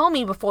someone tell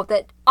me before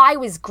that I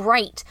was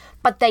great,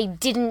 but they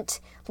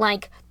didn't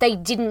want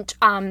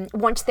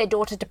their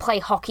daughter to play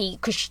hockey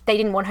because they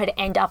didn't want her to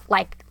end up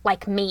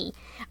like me.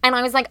 And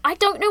I was like, I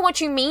don't know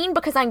what you mean,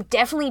 because I'm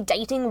definitely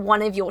dating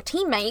one of your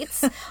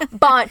teammates,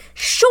 but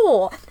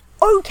sure,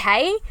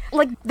 okay.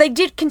 Like, they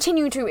did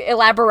continue to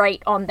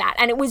elaborate on that,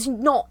 and it was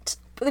not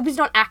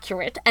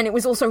accurate, and it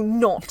was also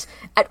not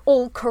at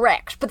all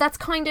correct. But that's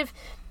kind of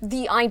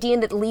the idea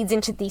that leads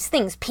into these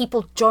things.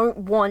 People don't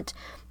want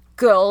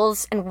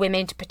girls and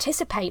women to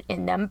participate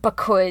in them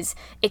because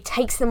it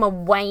takes them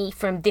away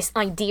from this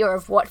idea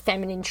of what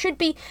feminine should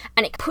be,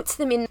 and it puts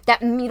them in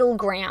that middle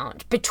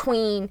ground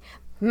between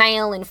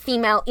male and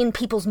female in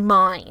people's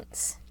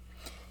minds.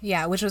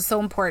 Yeah, which was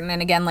so important.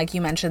 And again, like you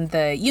mentioned,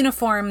 the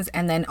uniforms,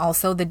 and then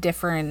also the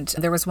different,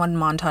 there was one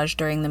montage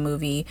during the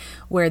movie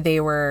where they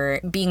were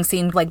being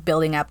seen like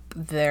building up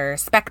their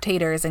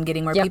spectators and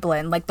getting more people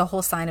in, like the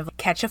whole sign of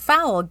catch a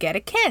foul, get a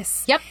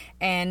kiss. Yep.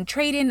 And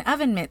trade in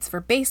oven mitts for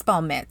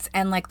baseball mitts.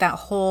 And like that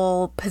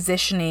whole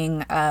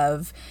positioning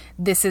of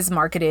this is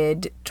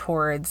marketed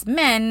towards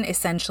men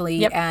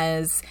essentially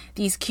as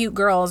these cute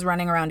girls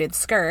running around in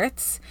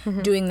skirts,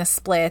 doing the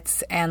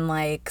splits and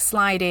like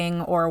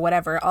sliding or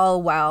whatever,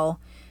 all while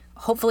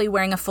hopefully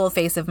wearing a full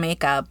face of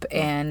makeup.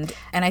 And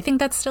I think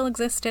that still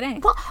exists today.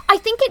 Well, I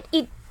think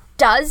it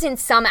does in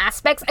some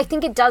aspects. I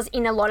think it does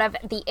in a lot of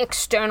the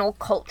external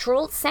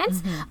cultural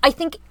sense. I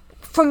think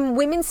from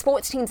women's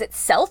sports teams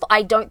itself,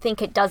 I don't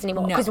think it does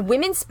anymore. Because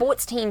women's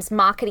sports teams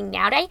marketing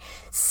nowadays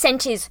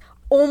centers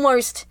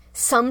almost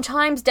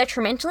sometimes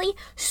detrimentally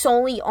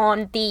solely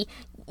on the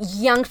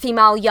young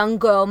female, young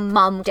girl,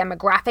 mum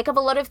demographic of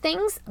a lot of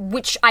things,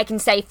 which I can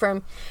say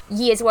from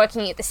years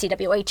working at the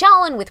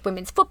CWHL and with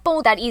women's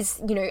football, that is,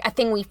 you know, a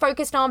thing we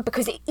focused on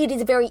because it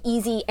is a very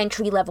easy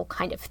entry level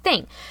kind of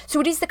thing.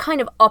 So it is the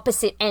kind of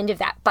opposite end of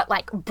that. But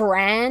like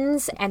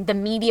brands and the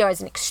media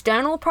as an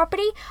external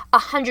property,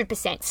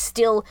 100%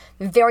 still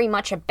very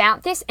much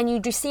about this. And you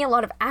do see a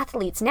lot of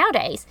athletes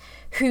nowadays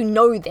who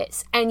know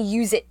this and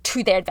use it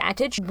to their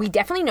advantage. We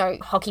definitely know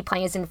hockey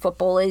players and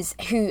footballers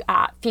who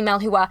are female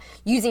who are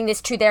using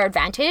this to their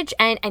advantage,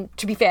 and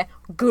to be fair,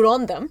 good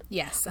on them.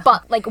 Yes.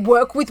 But like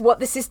work with what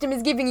the system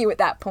is giving you at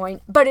that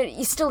point. But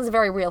it still is a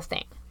very real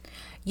thing.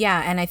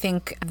 Yeah, and I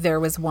think there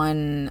was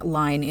one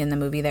line in the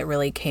movie that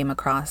really came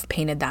across,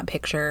 painted that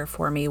picture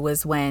for me,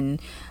 was when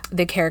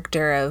the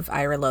character of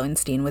Ira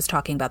Lowenstein was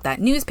talking about that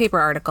newspaper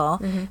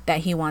article that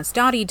he wants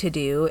Dottie to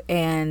do,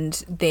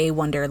 and they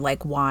wondered,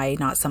 like, why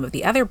not some of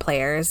the other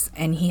players?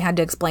 And he had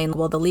to explain,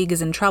 well, the league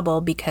is in trouble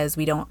because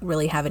we don't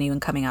really have anyone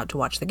coming out to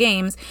watch the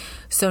games.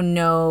 So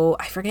no,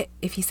 I forget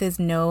if he says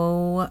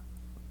no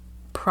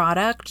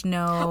product,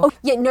 no... Oh,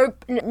 yeah,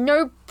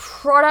 no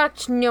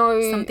product,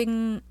 no...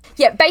 Something...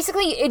 Yeah,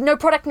 basically, no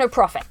product, no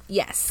profit.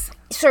 Yes.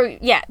 So,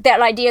 yeah,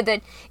 that idea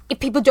that if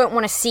people don't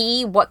want to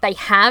see what they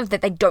have,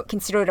 that they don't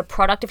consider it a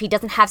product, if he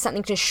doesn't have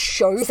something to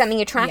show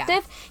something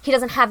attractive, he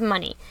doesn't have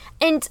money.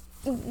 And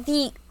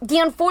the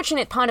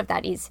unfortunate part of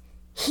that is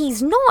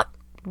he's not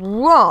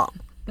wrong.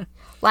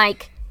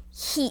 Like,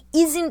 he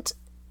isn't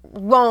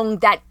wrong.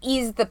 That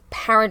is the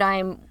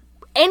paradigm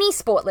any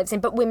sport lives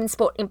in, but women's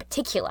sport in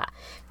particular,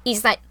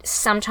 is that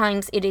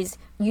sometimes it is,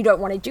 you don't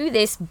want to do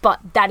this, but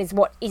that is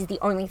what is the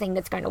only thing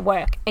that's going to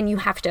work. And you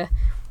have to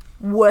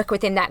work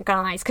within that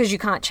guise because you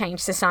can't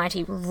change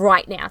society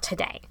right now,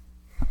 today.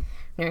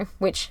 You know,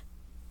 which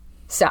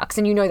sucks.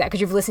 And you know that because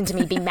you've listened to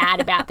me be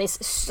mad about this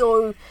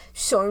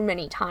so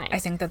many times. I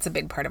think that's a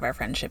big part of our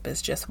friendship,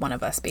 is just one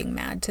of us being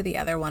mad to the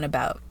other one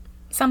about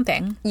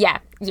something. Yeah.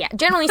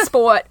 Generally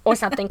sport or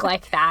something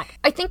like that.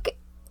 I think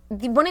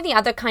one of the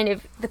other kind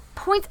of the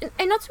points,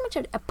 and not so much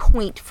a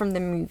point from the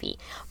movie,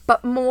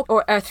 but more,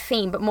 or a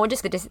theme, but more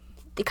just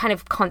the kind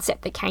of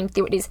concept that came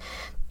through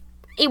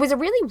it was a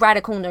really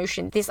radical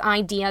notion, this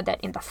idea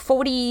that in the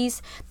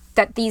 40s,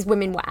 that these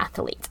women were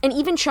athletes, and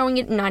even showing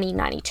it in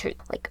 1992.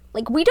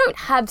 Like we don't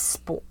have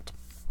sport.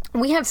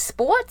 We have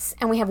sports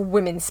and we have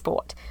women's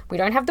sport. We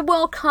don't have the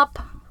World Cup.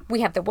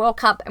 We have the World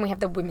Cup and we have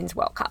the Women's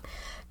World Cup.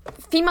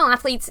 Female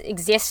athletes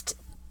exist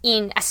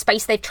in a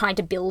space they've tried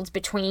to build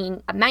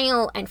between a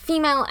male and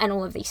female and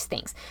all of these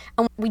things.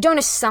 And we don't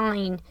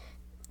assign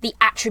the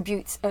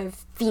attributes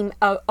of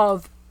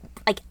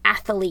like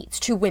athletes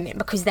to women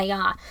because they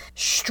are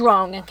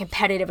strong and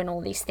competitive and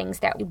all these things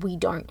that we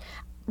don't.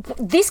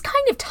 This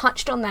kind of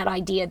touched on that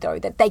idea, though,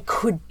 that they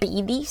could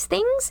be these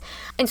things.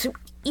 And so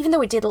even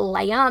though it did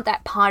layer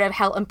that part of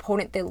how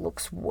important their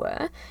looks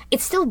were, it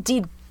still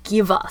did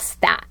give us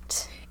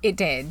that. It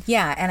did,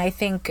 yeah. And I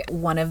think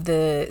one of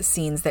the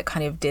scenes that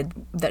kind of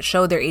that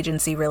showed their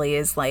agency really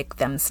is like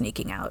them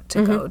sneaking out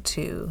to go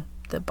to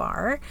the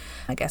bar,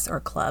 I guess, or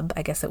club,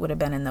 I guess it would have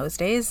been in those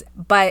days.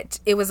 But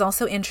it was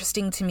also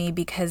interesting to me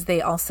because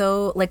they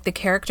also, like, the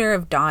character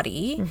of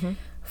Dottie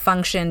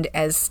functioned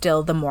as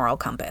still the moral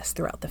compass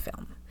throughout the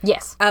film.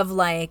 Yes. Of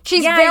like,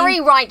 she's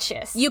very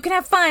righteous. You can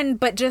have fun,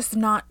 but just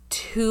not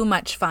too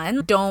much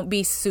fun. Don't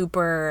be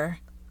super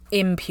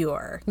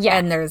impure. Yeah.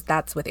 And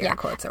that's with air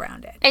quotes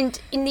around it. And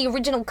in the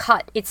original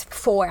cut, it's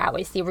 4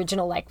 hours, the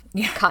original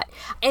cut.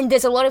 And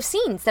there's a lot of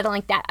scenes that are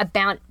like that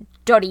about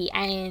Dottie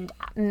and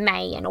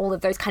May and all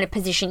of those kind of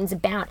positions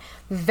about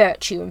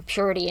virtue and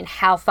purity and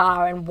how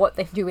far and what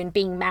they do in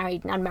being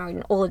married and unmarried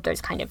and all of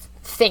those kind of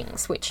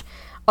things, which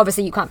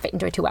obviously you can't fit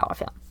into a 2-hour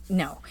film.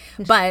 No.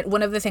 But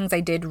one of the things I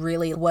did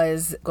really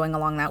was going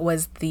along that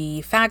was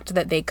the fact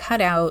that they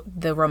cut out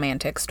the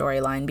romantic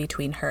storyline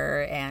between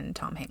her and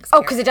Tom Hanks.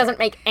 Oh, because it doesn't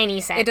make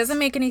any sense. It doesn't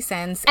make any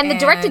sense. And the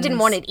director didn't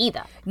want it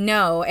either.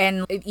 No.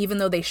 And even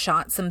though they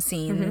shot some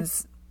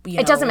scenes,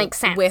 it doesn't make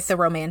sense. With the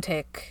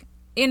romantic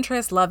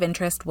interest, love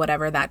interest,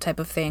 whatever, that type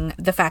of thing,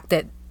 the fact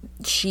that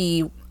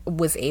she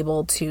was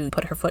able to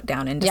put her foot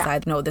down and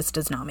decide, no, this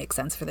does not make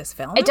sense for this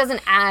film. It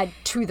doesn't add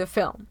to the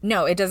film.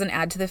 No, it doesn't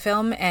add to the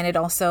film. And it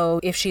also,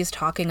 if she's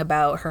talking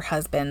about her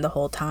husband the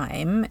whole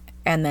time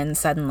and then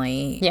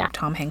suddenly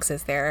Tom Hanks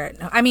is there.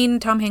 I mean,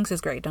 Tom Hanks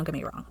is great, don't get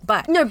me wrong.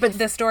 But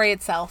the story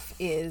itself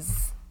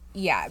is,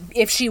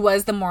 if she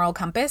was the moral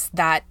compass,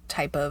 that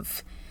type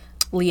of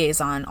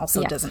liaison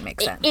also doesn't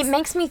make sense. It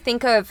makes me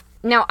think of,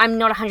 now I'm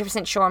not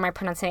 100% sure on my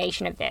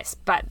pronunciation of this,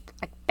 but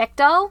like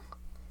Bechdel?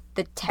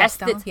 The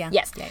test that's,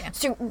 yes. Yeah.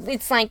 So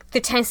it's like the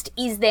test,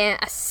 is there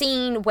a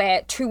scene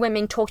where two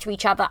women talk to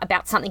each other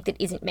about something that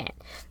isn't met?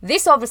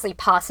 This obviously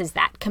passes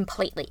that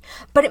completely.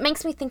 But it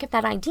makes me think of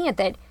that idea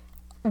that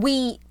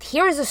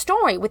here is a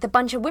story with a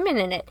bunch of women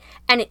in it,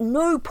 and at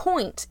no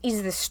point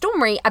is the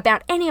story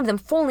about any of them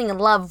falling in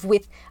love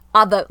with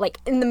other, like,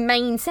 in the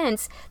main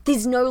sense,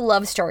 there's no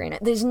love story in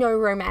it. There's no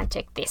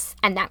romantic this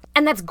and that.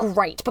 And that's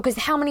great, because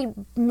how many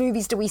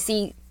movies do we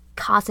see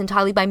cast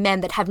entirely by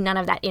men that have none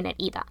of that in it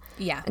either?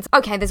 Yeah. It's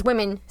okay, there's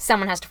women,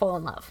 someone has to fall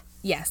in love.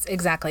 Yes,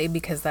 exactly,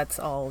 because that's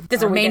all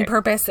our main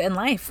purpose in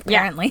life,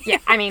 apparently. Yeah,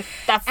 I mean,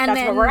 that's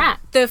where we're at.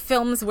 The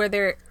films where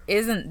there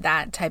isn't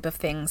that type of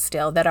thing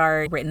still, that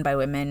are written by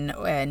women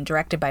and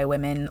directed by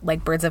women,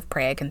 like Birds of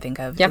Prey I can think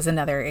of is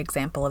another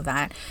example of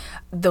that.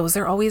 Those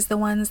are always the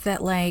ones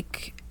that,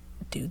 like,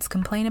 dudes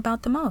complain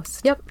about the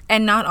most. Yep.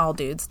 And not all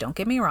dudes, don't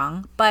get me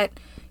wrong, but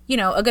you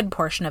know, a good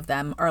portion of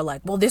them are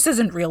like, well, this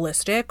isn't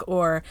realistic,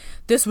 or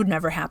this would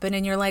never happen.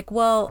 And you're like,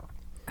 well,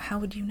 how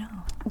would you know?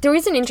 There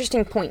is an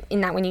interesting point in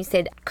that when you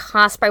said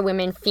cast by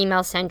women,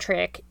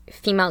 female-centric,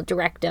 female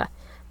director.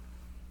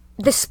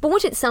 the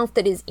sport itself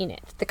that is in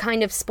it, the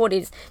kind of sport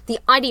is, the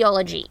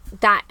ideology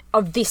that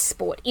of this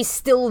sport is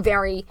still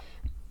very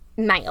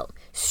male.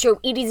 So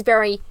it is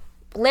very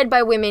led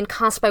by women,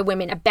 cast by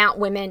women, about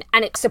women,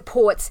 and it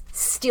supports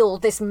still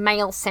this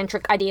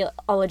male-centric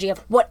ideology of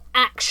what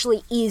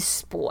actually is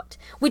sport,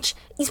 which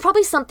is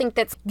probably something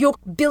that's, you're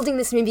building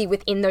this movie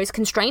within those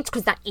constraints,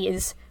 because that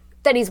is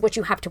what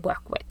you have to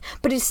work with.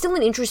 But it's still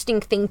an interesting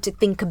thing to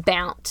think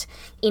about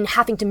in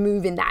having to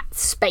move in that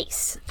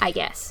space, I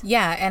guess.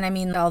 Yeah, and I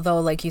mean, although,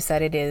 like you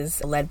said, it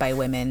is led by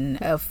women,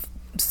 a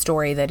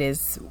story that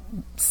is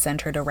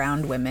centered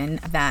around women,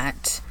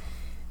 that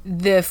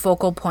the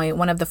focal point,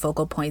 one of the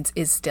focal points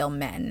is still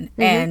men.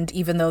 And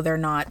even though they're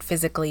not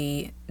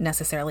physically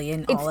necessarily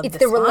in all of the It's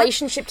the spots,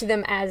 relationship to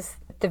them as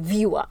the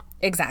viewer.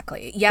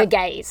 Exactly. Yeah. The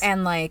gaze.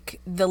 And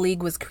like the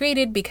league was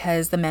created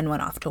because the men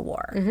went off to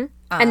war.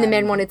 And the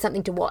men wanted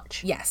something to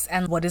watch. Yes.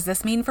 And what does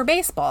this mean for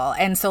baseball?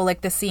 And so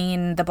like the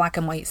scene, the black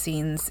and white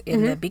scenes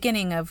in the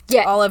beginning of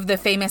all of the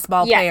famous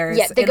ball players.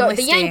 Yeah, they go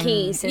the enlisting,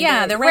 Yankees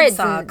and the Red Reds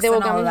Sox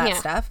and all of that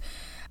stuff.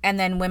 And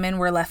then women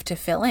were left to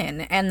fill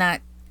in. And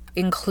that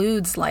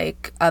includes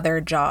like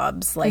other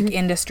jobs, like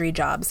industry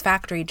jobs,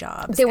 factory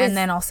jobs. And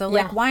then also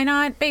like, why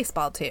not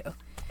baseball too?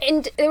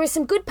 And there were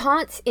some good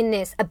parts in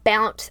this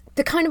about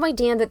the kind of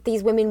idea that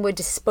these women were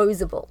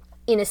disposable,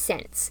 in a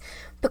sense.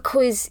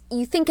 Because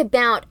you think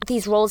about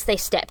these roles they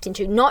stepped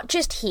into, not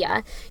just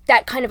here,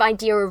 that kind of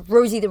idea of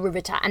Rosie the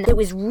Riveter, and it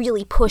was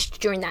really pushed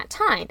during that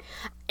time.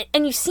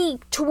 And you see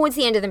towards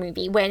the end of the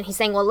movie when he's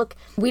saying, well, look,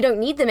 we don't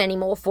need them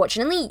anymore,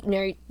 fortunately. You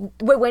know,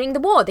 we're winning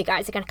the war. The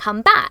guys are going to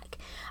come back.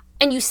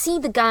 And you see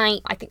the guy,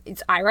 I think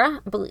it's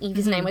Ira, I believe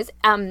his name was,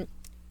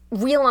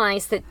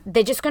 realize that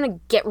they're just going to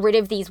get rid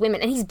of these women.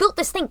 And he's built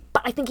this thing,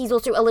 but I think he's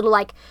also a little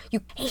like,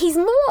 he's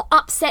more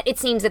upset, it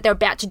seems, that they're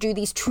about to do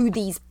these to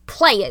these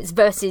players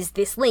versus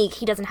this league.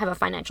 He doesn't have a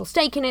financial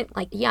stake in it,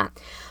 like, yeah.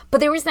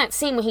 But there is that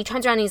scene where he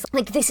turns around and he's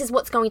like, this is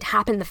what's going to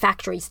happen in the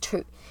factories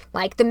too.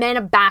 Like, the men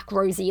are back,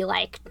 Rosie,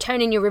 like, turn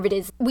in your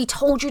riveters. We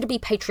told you to be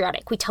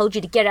patriotic. We told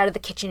you to get out of the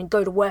kitchen and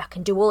go to work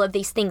and do all of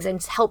these things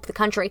and help the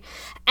country.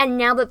 And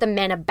now that the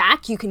men are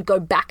back, you can go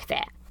back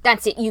there.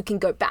 That's it, you can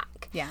go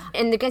back. Yeah.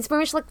 And it's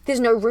very much like there's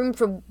no room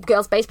for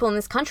girls' baseball in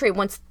this country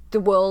once the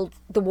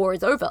war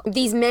is over.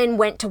 These men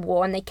went to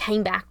war and they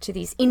came back to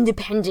these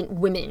independent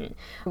women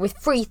with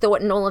free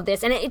thought and all of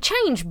this. And it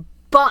changed,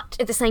 but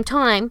at the same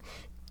time,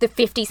 the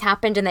 50s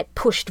happened and that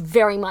pushed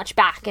very much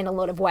back in a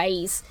lot of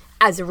ways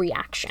as a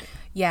reaction.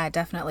 Yeah,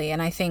 definitely.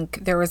 And I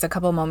think there was a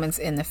couple moments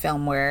in the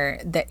film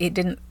where that it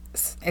didn't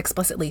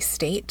explicitly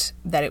state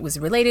that it was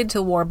related to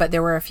war, but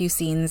there were a few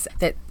scenes,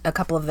 that a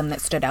couple of them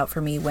that stood out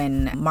for me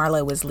when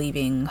Marla was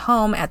leaving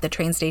home at the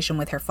train station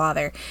with her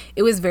father.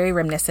 It was very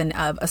reminiscent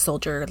of a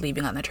soldier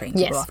leaving on the train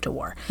to go off to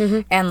war.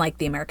 And like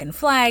the American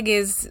flag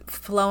is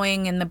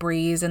flowing in the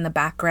breeze in the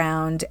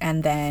background,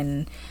 and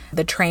then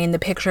the train, the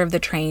picture of the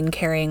train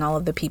carrying all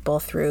of the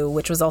people through,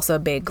 which was also a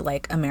big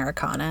like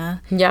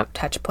Americana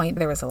touch point.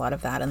 There was a lot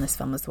of that in this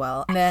film as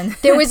well. And then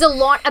there was a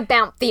lot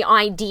about the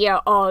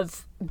idea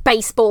of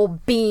baseball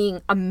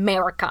being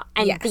America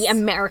and the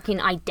American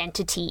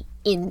identity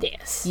in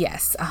this.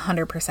 Yes,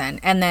 100%.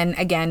 And then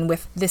again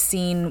with the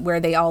scene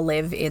where they all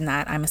live in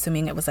that, I'm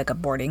assuming it was like a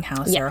boarding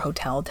house or a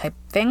hotel type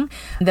thing,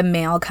 the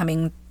mail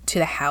coming to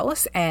the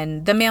house,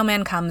 and the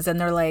mailman comes and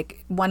they're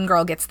like, one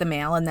girl gets the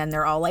mail and then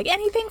they're all like,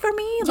 anything for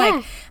me?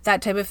 Like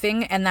that type of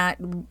thing. And that,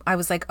 I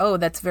was like, oh,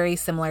 that's very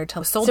similar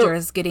to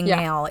soldiers getting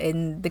mail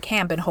in the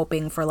camp and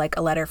hoping for like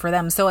a letter for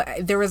them. So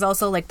there was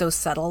also like those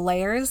subtle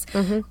layers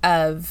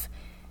of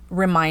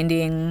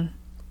reminding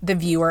the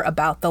viewer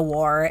about the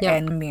war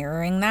and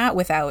mirroring that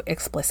without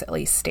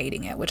explicitly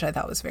stating it, which I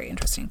thought was very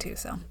interesting too.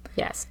 So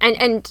yes,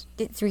 and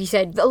you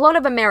said a lot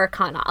of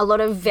Americana, a lot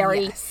of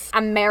very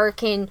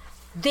American.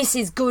 This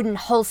is good and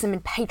wholesome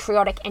and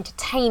patriotic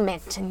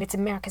entertainment, and it's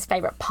America's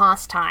favorite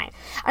pastime.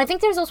 And I think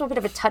there's also a bit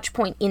of a touch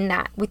point in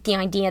that with the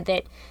idea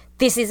that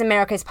this is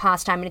America's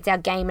pastime and it's our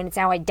game and it's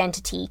our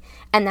identity,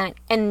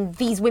 and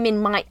these women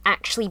might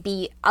actually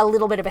be a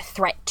little bit of a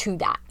threat to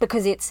that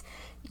because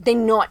they're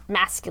not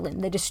masculine.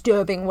 They're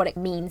disturbing what it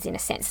means in a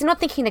sense. They're not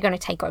thinking they're going to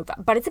take over,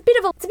 but it's a bit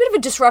of a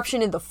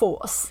disruption in the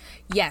force.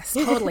 Yes,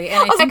 totally.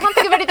 And I can't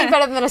think of anything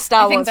better than a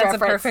Star Wars reference. I think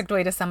that's a perfect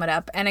way to sum it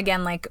up. And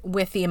again, like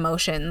with the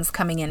emotions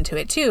coming into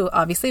it too,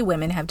 obviously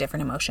women have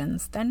different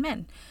emotions than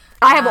men.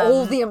 I have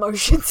all the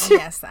emotions.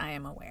 Yes, I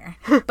am aware.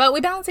 But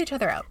we balance each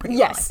other out pretty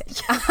well, I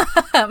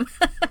think.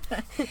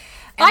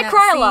 I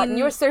cry a lot and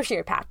you're a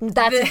sociopath.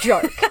 That's a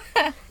joke.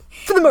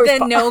 For the most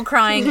part. No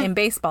crying in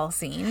baseball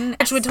scene,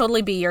 which would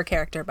totally be your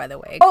character, by the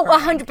way. Oh,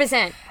 crying.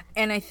 100%.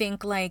 And I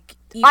think, like...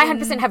 I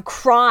 100% have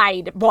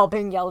cried while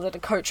being yelled at a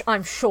coach,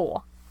 I'm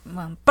sure.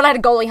 But I had a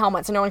goalie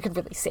helmet, so no one could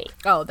really see.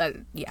 Oh,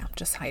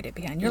 just hide it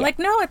behind. You're like,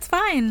 no, it's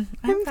fine.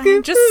 I'm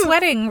fine. Just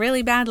sweating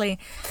really badly.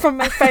 From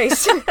my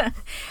face.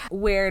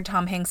 Where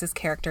Tom Hanks's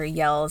character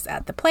yells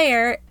at the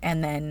player,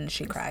 and then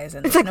she cries.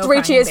 And It's like no 3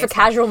 crying cheers for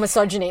baseball. casual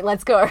misogyny.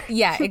 Let's go.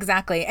 Yeah,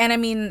 exactly. And I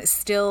mean,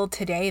 still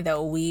today,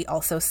 though, we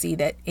also see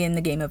that in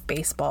the game of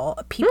baseball,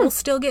 people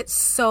still get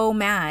so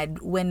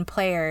mad when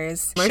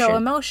players show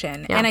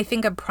emotion. Yeah. And I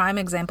think a prime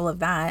example of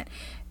that,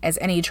 as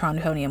any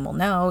Torontonian will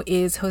know,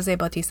 is Jose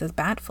Bautista's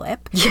bat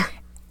flip. Yeah.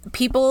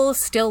 People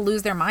still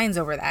lose their minds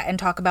over that and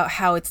talk about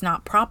how it's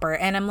not proper.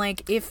 And I'm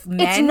like, if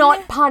men... It's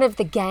not part of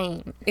the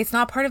game. It's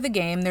not part of the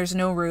game. There's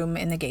no room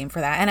in the game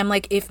for that. And I'm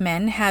like, if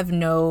men have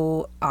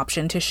no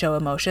option to show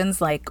emotions,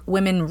 like,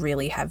 women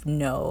really have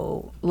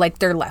no... Like,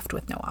 they're left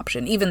with no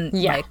option. Even,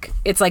 like,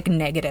 it's like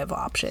negative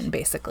option,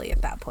 basically,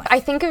 at that point. I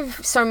think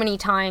of so many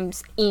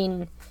times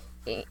in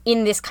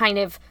this kind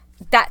of...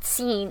 that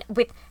scene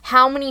with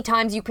how many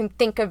times you can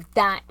think of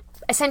that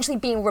essentially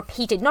being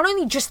repeated, not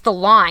only just the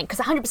line, because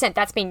 100%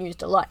 that's been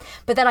used a lot,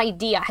 but that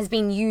idea has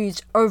been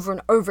used over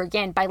and over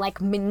again by like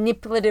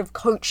manipulative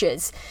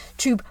coaches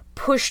to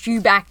push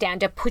you back down,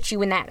 to put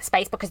you in that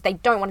space because they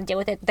don't want to deal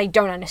with it, they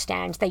don't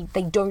understand,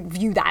 they don't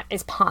view that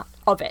as part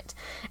of it.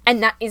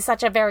 And that is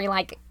such a very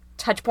like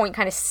touch point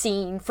kind of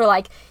scene for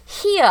like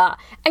here,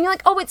 and you're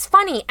like, oh, it's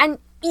funny, and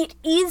it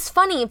is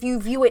funny if you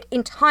view it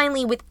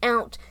entirely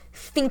without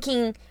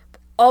thinking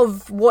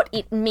of what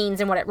it means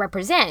and what it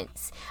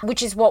represents,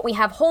 which is what we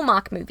have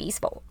Hallmark movies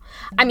for.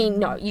 I mean,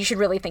 no, you should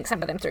really think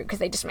some of them through because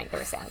they just make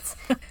no sense.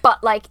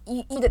 But like,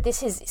 that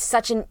this is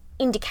such an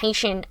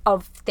indication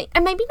of things,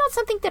 and maybe not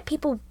something that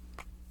people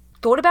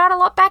thought about a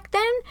lot back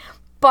then,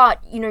 but,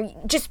 you know,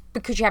 just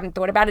because you haven't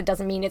thought about it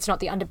doesn't mean it's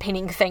not the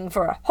underpinning thing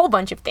for a whole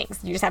bunch of things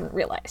you just haven't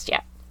realized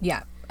yet.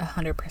 Yeah,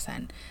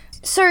 100%.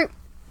 So,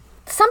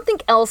 something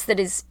else that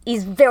is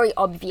very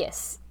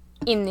obvious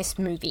in this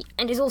movie,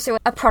 and is also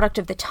a product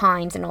of the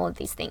times and all of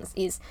these things,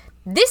 is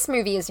this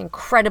movie is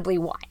incredibly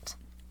white.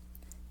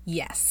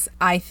 Yes.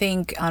 I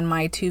think on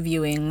my 2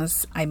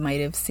 viewings, I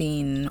might have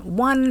seen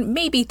 1,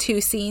 maybe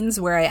 2 scenes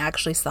where I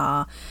actually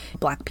saw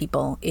Black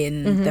people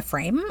in the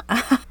frame.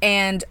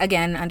 And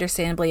again,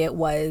 understandably, it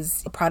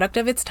was a product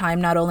of its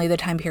time, not only the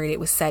time period it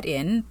was set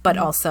in, but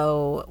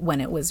also when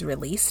it was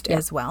released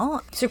as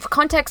well. So for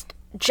context,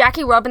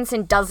 Jackie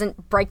Robinson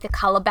doesn't break the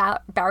colour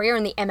barrier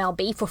in the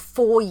MLB for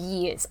 4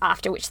 years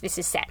after which this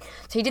is set.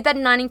 So he did that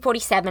in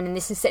 1947, and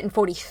this is set in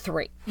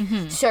 43.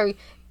 So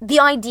the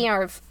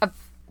idea of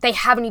they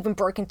haven't even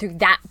broken through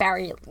that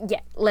barrier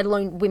yet, let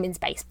alone women's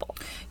baseball.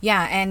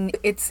 Yeah, and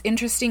it's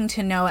interesting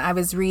to know, I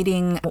was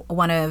reading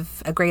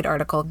a great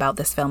article about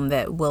this film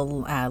that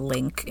we'll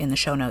link in the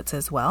show notes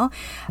as well,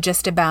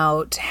 just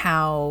about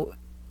how,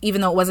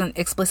 even though it wasn't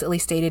explicitly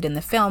stated in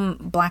the film,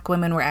 Black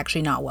women were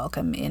actually not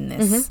welcome in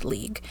this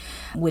league,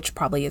 which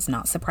probably is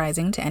not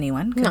surprising to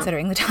anyone,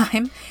 considering the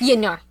time.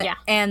 Yeah.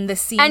 And the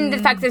scene... And the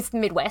fact that it's the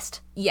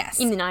Midwest. Yes.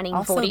 In the 1940s.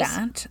 Also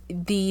that.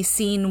 The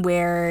scene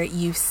where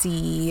you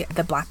see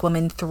the Black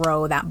woman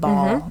throw that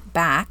ball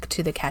back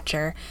to the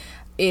catcher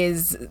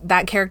is,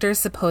 that character is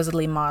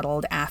supposedly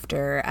modeled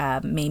after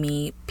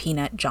Mamie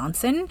Peanut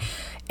Johnson.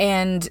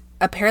 And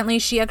apparently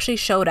she actually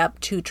showed up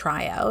to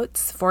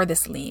tryouts for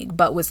this league,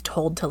 but was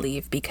told to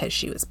leave because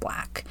she was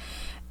Black.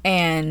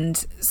 And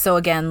so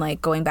again,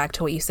 like going back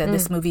to what you said,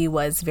 this movie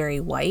was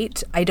very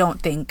white. I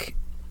don't think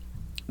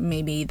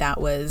maybe that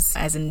was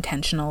as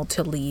intentional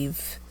to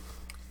leave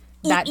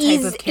that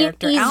type of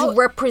character out. It is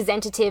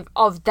representative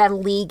of the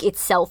league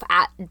itself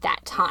at that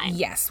time.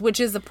 Yes, which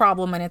is a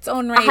problem in its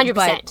own right. 100%.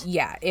 But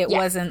yeah, it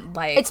wasn't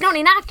like... It's not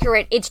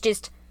inaccurate, it's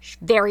just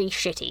very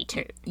shitty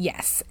too.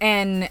 Yes,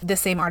 and the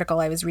same article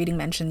I was reading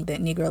mentioned that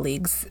Negro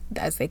Leagues,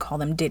 as they call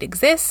them, did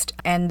exist,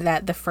 and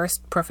that the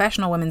first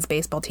professional women's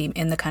baseball team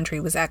in the country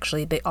was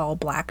actually the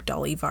all-black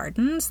Dolly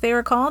Vardens, they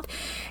were called,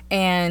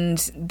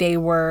 and they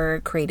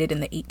were created in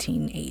the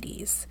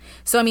 1880s.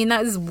 So, I mean,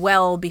 that is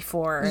well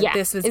before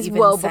this was even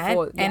well set.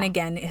 before, And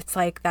again, it's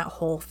like that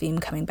whole theme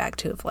coming back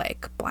to of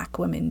like Black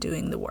women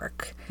doing the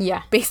work.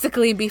 Yeah.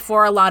 Basically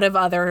before a lot of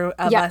other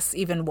of us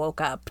even woke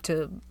up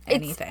to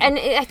anything. And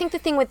I think the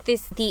thing with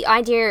this, the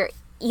idea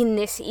in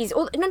this is,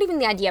 or not even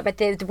the idea, but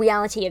the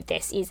reality of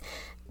this is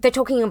they're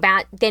talking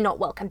about they're not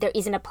welcome. There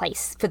isn't a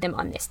place for them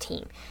on this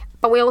team.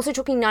 But we're also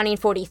talking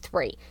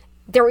 1943.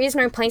 There is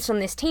no place on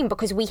this team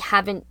because we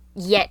haven't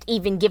yet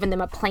even given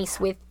them a place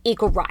with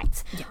equal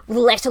rights,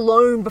 let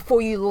alone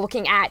before you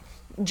looking at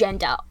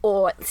gender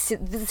or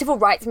the civil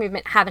rights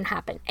movement haven't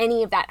happened.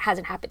 Any of that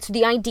hasn't happened. So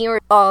the idea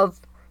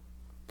of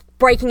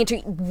breaking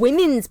into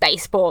women's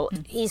baseball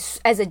is,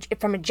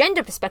 from a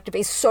gender perspective,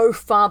 is so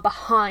far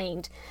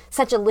behind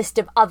such a list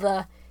of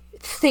other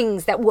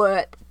things that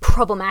were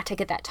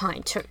problematic at that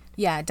time too.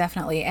 Yeah,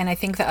 definitely. And I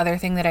think the other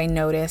thing that I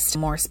noticed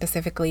more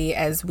specifically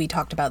as we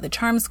talked about the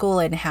charm school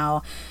and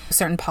how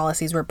certain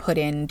policies were put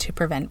in to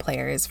prevent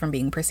players from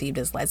being perceived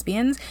as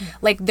lesbians,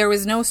 like there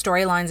was no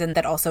storylines and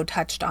that also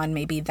touched on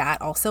maybe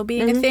that also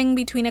being a thing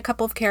between a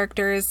couple of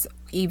characters,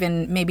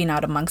 even maybe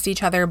not amongst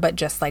each other, but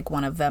just like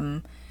one of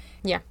them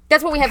Yeah.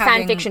 That's what we have fan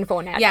having- fiction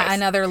for nowadays. Yeah,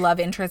 another love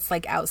interest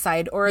like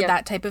outside or Yeah.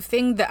 that type of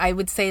thing. That I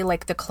would say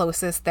like the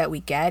closest that we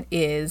get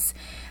is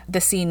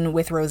the scene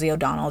with Rosie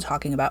O'Donnell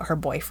talking about her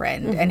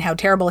boyfriend Mm-hmm. and how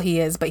terrible he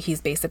is, but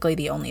he's basically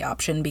the only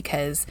option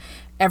because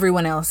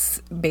everyone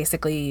else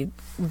basically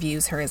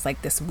views her as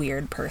like this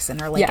weird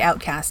person or like Yeah.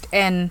 outcast.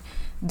 And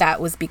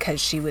that was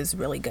because she was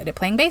really good at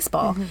playing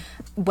baseball.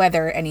 Mm-hmm.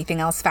 Whether anything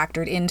else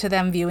factored into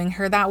them viewing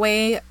her that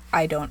way,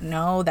 I don't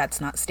know. That's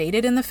not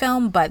stated in the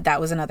film, but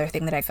that was another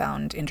thing that I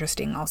found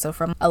interesting also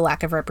from a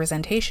lack of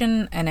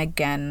representation and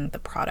again, the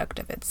product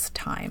of its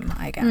time,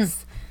 I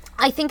guess.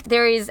 I think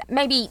there is,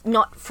 maybe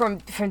not from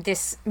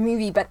this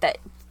movie, but that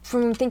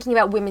from thinking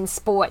about women's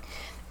sport,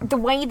 the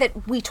way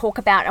that we talk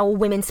about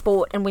women's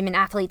sport and women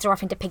athletes are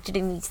often depicted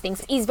in these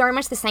things is very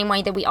much the same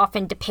way that we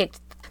often depict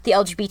the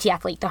LGBT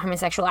athlete, the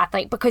homosexual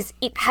athlete, because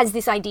it has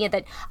this idea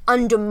that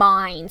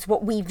undermines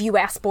what we view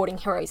our sporting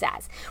heroes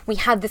as. We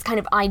have this kind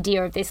of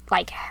idea of this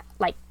like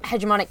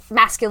hegemonic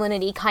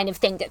masculinity kind of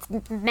thing,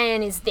 that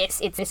man is this,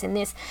 it's this and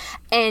this,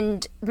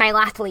 and male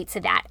athletes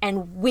are that,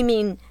 and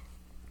women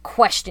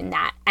question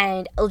that,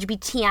 and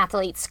LGBT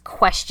athletes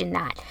question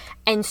that.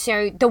 And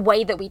so the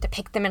way that we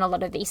depict them in a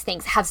lot of these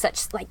things have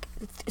such like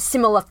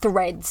similar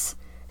threads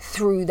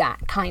through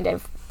that kind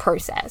of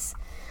process.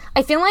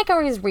 I feel like I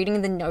was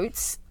reading the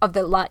notes of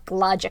the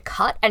larger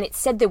cut, and it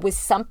said there was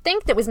something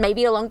that was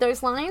maybe along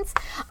those lines,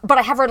 but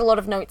I have read a lot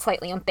of notes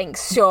lately on things,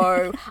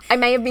 so I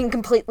may have been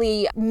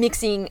completely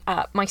mixing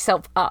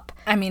myself up.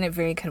 I mean, it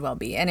very could well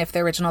be. And if the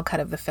original cut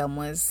of the film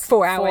was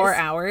 4 hours. 4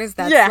 hours,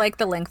 that's Yeah. like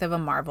the length of a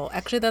Marvel.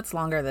 Actually, that's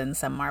longer than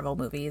some Marvel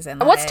movies.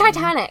 And What's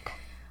Titanic?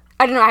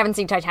 I don't know, I haven't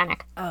seen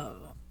Titanic.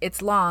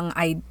 It's long.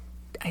 I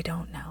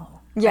don't know.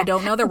 Yeah. I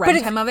don't know the But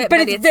it's- runtime of it,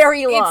 but it's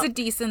very long. It's a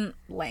decent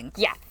length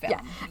Yeah,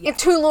 film. yeah.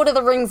 2 Lord of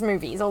the Rings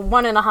movies, or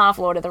 1.5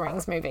 Lord of the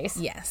Rings movies.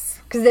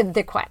 Yes. Because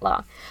they're quite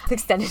long. The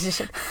extended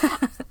edition.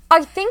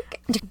 I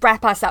think, to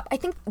wrap us up, I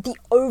think the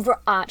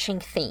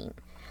overarching theme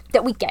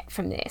that we get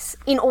from this,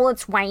 in all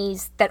its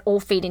ways that all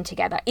feed in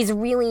together, is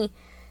really,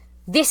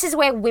 this is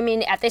where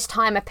women at this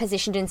time are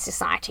positioned in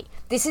society.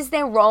 This is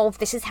their role,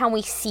 this is how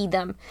we see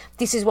them,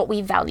 this is what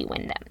we value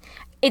in them.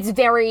 It's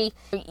very,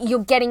 you're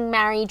getting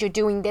married, you're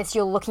doing this,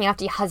 you're looking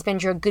after your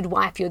husband, you're a good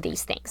wife, you're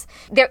these things.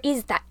 There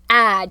is that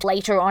ad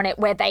later on it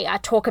where they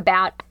talk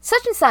about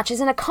such and such is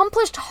an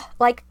accomplished,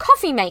 like,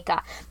 coffee maker.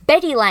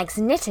 Betty likes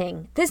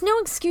knitting. There's no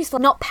excuse for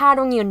not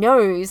powdering your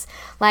nose.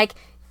 Like,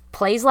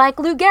 plays like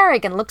Lou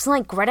Gehrig and looks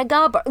like Greta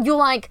Garbo. You're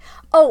like,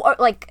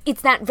 like,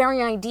 it's that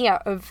very idea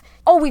of,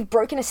 we've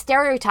broken a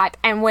stereotype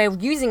and we're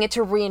using it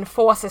to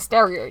reinforce a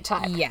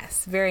stereotype.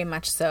 Yes, very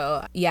much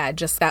so. Yeah,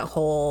 just that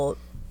whole,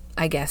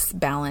 I guess,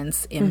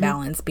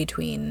 imbalance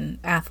between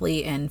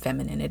athlete and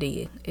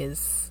femininity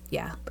is,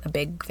 a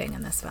big thing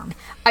in this film.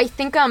 I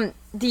think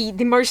the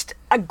most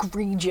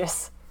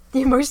egregious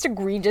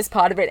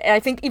part of it, and I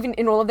think even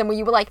in all of them where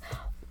you were like,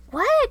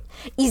 what?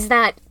 Is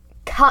that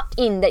cut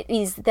in, that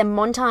is the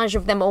montage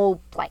of them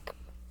all like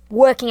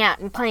working out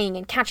and playing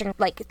and catching,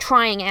 like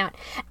trying out,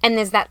 and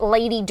there's that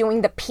lady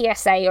doing the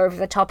PSA over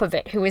the top of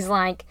it who is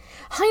like,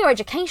 higher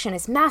education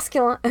is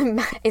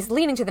is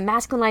leading to the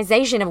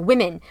masculinization of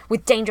women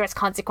with dangerous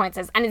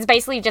consequences, and it's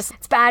basically just,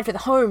 it's bad for the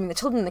home, the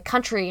children, the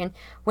country, and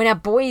when our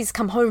boys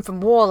come home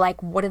from war,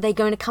 like, what are they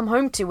going to come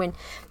home to? And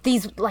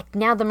these, like,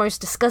 now the most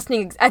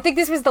disgusting, I think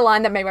this was the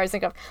line that made me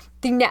think of,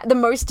 the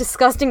most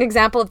disgusting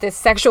example of this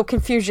sexual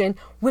confusion,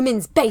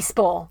 women's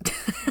baseball.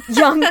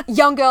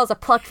 Young girls are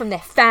plucked from their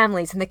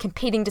families and they're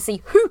competing to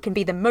see who can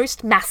be the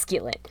most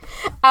masculine.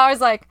 I was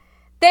like,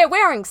 they're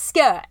wearing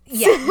skirts.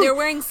 Yeah, they're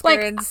wearing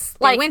skirts.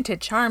 They went to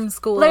charm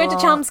school.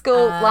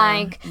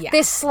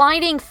 They're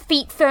sliding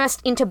feet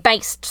first into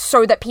base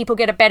so that people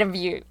get a better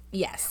view.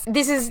 Yes.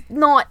 This is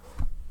not,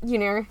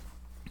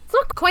 it's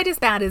not quite as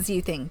bad as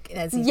you think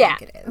it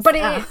is. But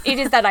it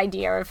is that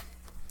idea of,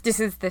 this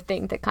is the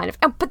thing that kind of,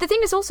 but the thing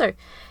is also,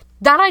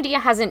 that idea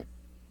hasn't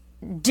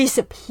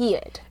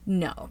disappeared.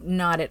 No,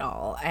 not at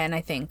all. And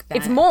I think that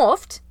it's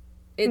morphed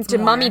into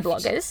mummy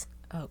bloggers.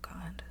 Oh,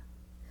 God.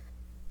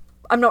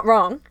 I'm not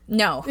wrong.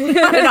 No,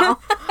 not at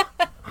all.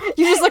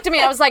 You just looked at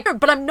me, I was like,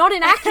 but I'm not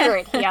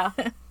inaccurate here.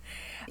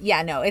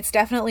 Yeah, no, it's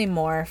definitely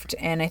morphed,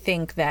 and I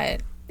think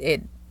that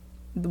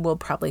we'll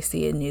probably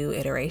see a new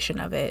iteration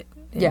of it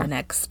in the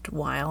next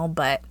while,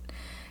 but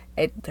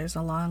there's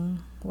a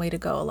long way to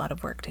go, a lot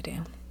of work to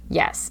do.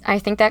 Yes, I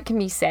think that can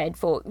be said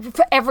for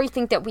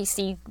everything that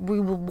we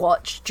will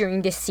watch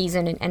during this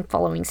season and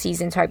following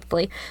seasons,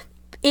 hopefully.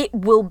 It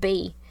will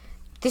be,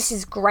 this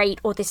is great,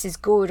 or this is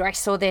good, or I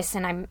saw this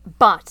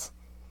but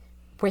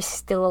we're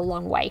still a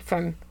long way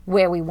from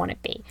where we want to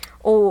be,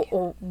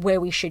 or where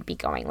we should be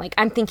going. Like,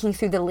 I'm thinking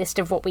through the list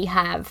of what we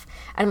have,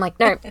 and I'm like,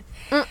 nope,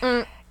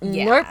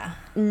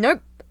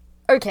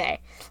 okay.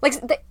 Like,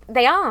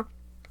 they are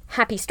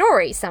happy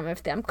stories, some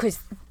of them, because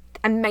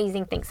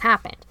amazing things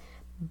happened,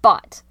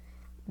 but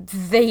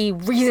the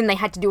reason they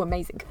had to do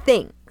amazing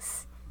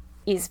things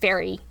is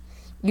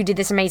you did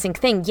this amazing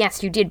thing.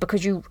 Yes, you did,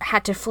 because you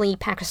had to flee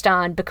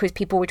Pakistan because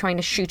people were trying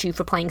to shoot you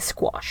for playing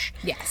squash.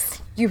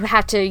 Yes. You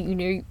had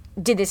to,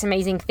 did this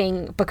amazing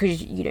thing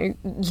because, you know,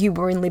 you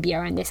were in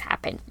Libya and this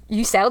happened.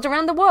 You sailed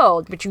around the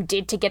world, which you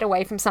did to get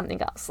away from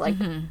something else. Like,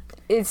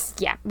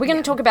 we're going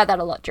to talk about that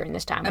a lot during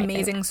this time.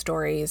 Amazing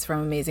stories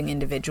from amazing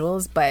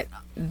individuals, but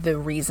the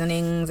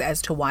reasonings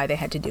as to why they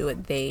had to do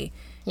it, the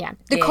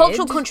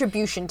cultural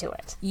contribution to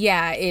it.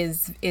 Yeah,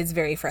 is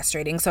very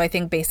frustrating. So I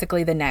think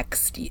basically the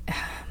next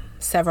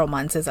several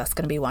months is us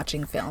going to be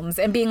watching films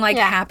and being like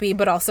happy,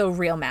 but also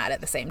real mad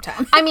at the same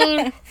time. I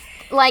mean,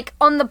 like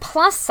on the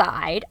plus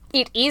side,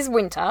 it is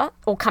winter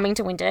or coming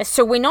to winter,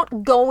 so we're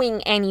not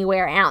going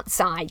anywhere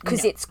outside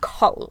because it's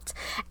cold.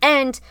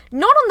 And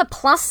not on the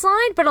plus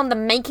side, but on the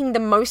making the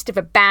most of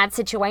a bad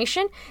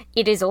situation,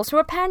 it is also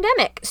a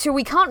pandemic. So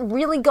we can't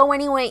really go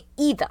anywhere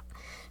either.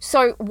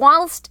 So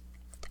whilst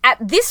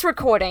at this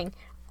recording,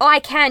 I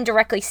can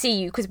directly see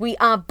you because we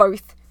are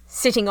both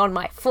sitting on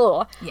my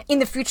floor. Yeah. In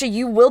the future,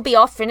 you will be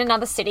off in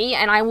another city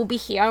and I will be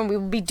here and we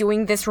will be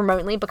doing this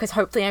remotely because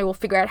hopefully I will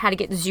figure out how to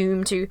get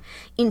Zoom to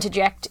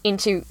interject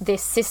into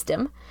this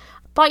system.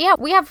 But yeah,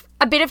 we have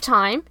a bit of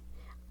time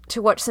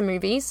to watch some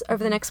movies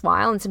over the next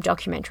while and some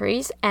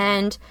documentaries,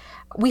 and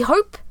we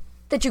hope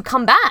that you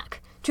come back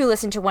to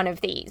listen to one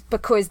of these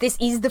because this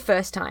is the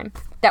first time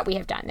that we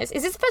have done this.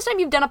 Is this the first time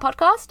you've done a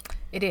podcast?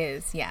 It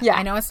is, yeah.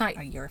 I know it's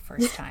not your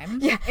first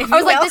time. I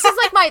was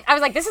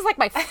like, this is like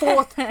my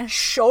fourth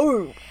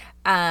show,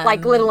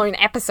 like let alone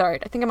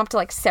episode. I think I'm up to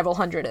like several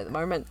hundred at the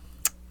moment.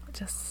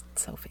 Just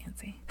so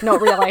fancy.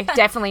 Not really,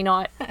 definitely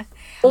not.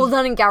 All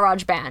done in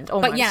GarageBand,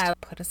 almost. But yeah,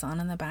 put us on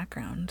in the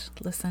background.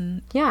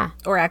 Listen. Yeah.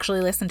 Or actually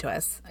listen to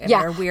us.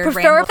 Yeah.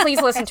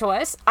 Please listen to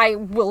us. I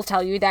will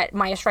tell you that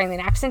my Australian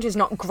accent is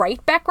not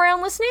great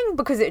background listening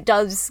because it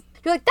does.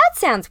 You're like, that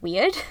sounds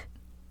weird.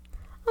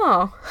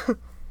 Oh.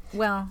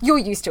 Well, you're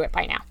used to it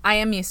by now. I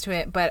am used to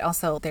it, but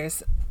also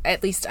there's,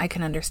 at least I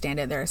can understand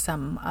it. There are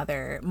some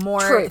other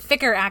more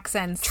thicker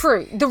accents.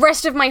 True. The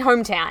rest of my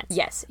hometown.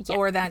 Yes. Yeah.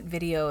 Or that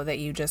video that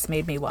you just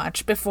made me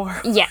watch before.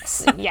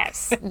 Yes,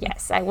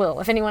 I will.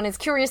 If anyone is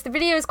curious, the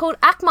video is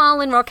called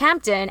Akmal in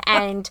Rockhampton,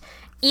 and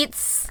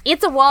it's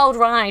a wild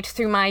ride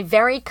through my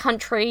very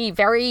country,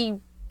 very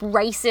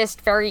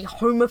racist, very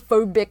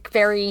homophobic,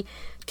 very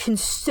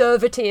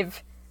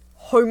conservative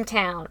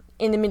hometown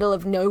in the middle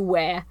of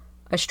nowhere,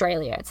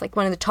 Australia. It's like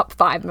one of the top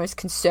 5 most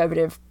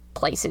conservative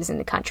places in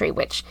the country,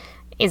 which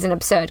is an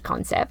absurd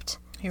concept.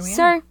 Here we are.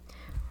 So,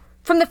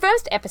 from the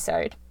first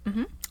episode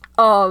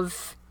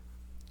of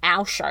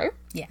our show,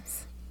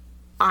 yes,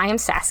 I am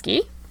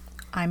Saskia.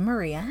 I'm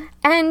Maria.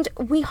 And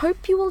we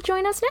hope you will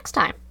join us next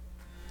time.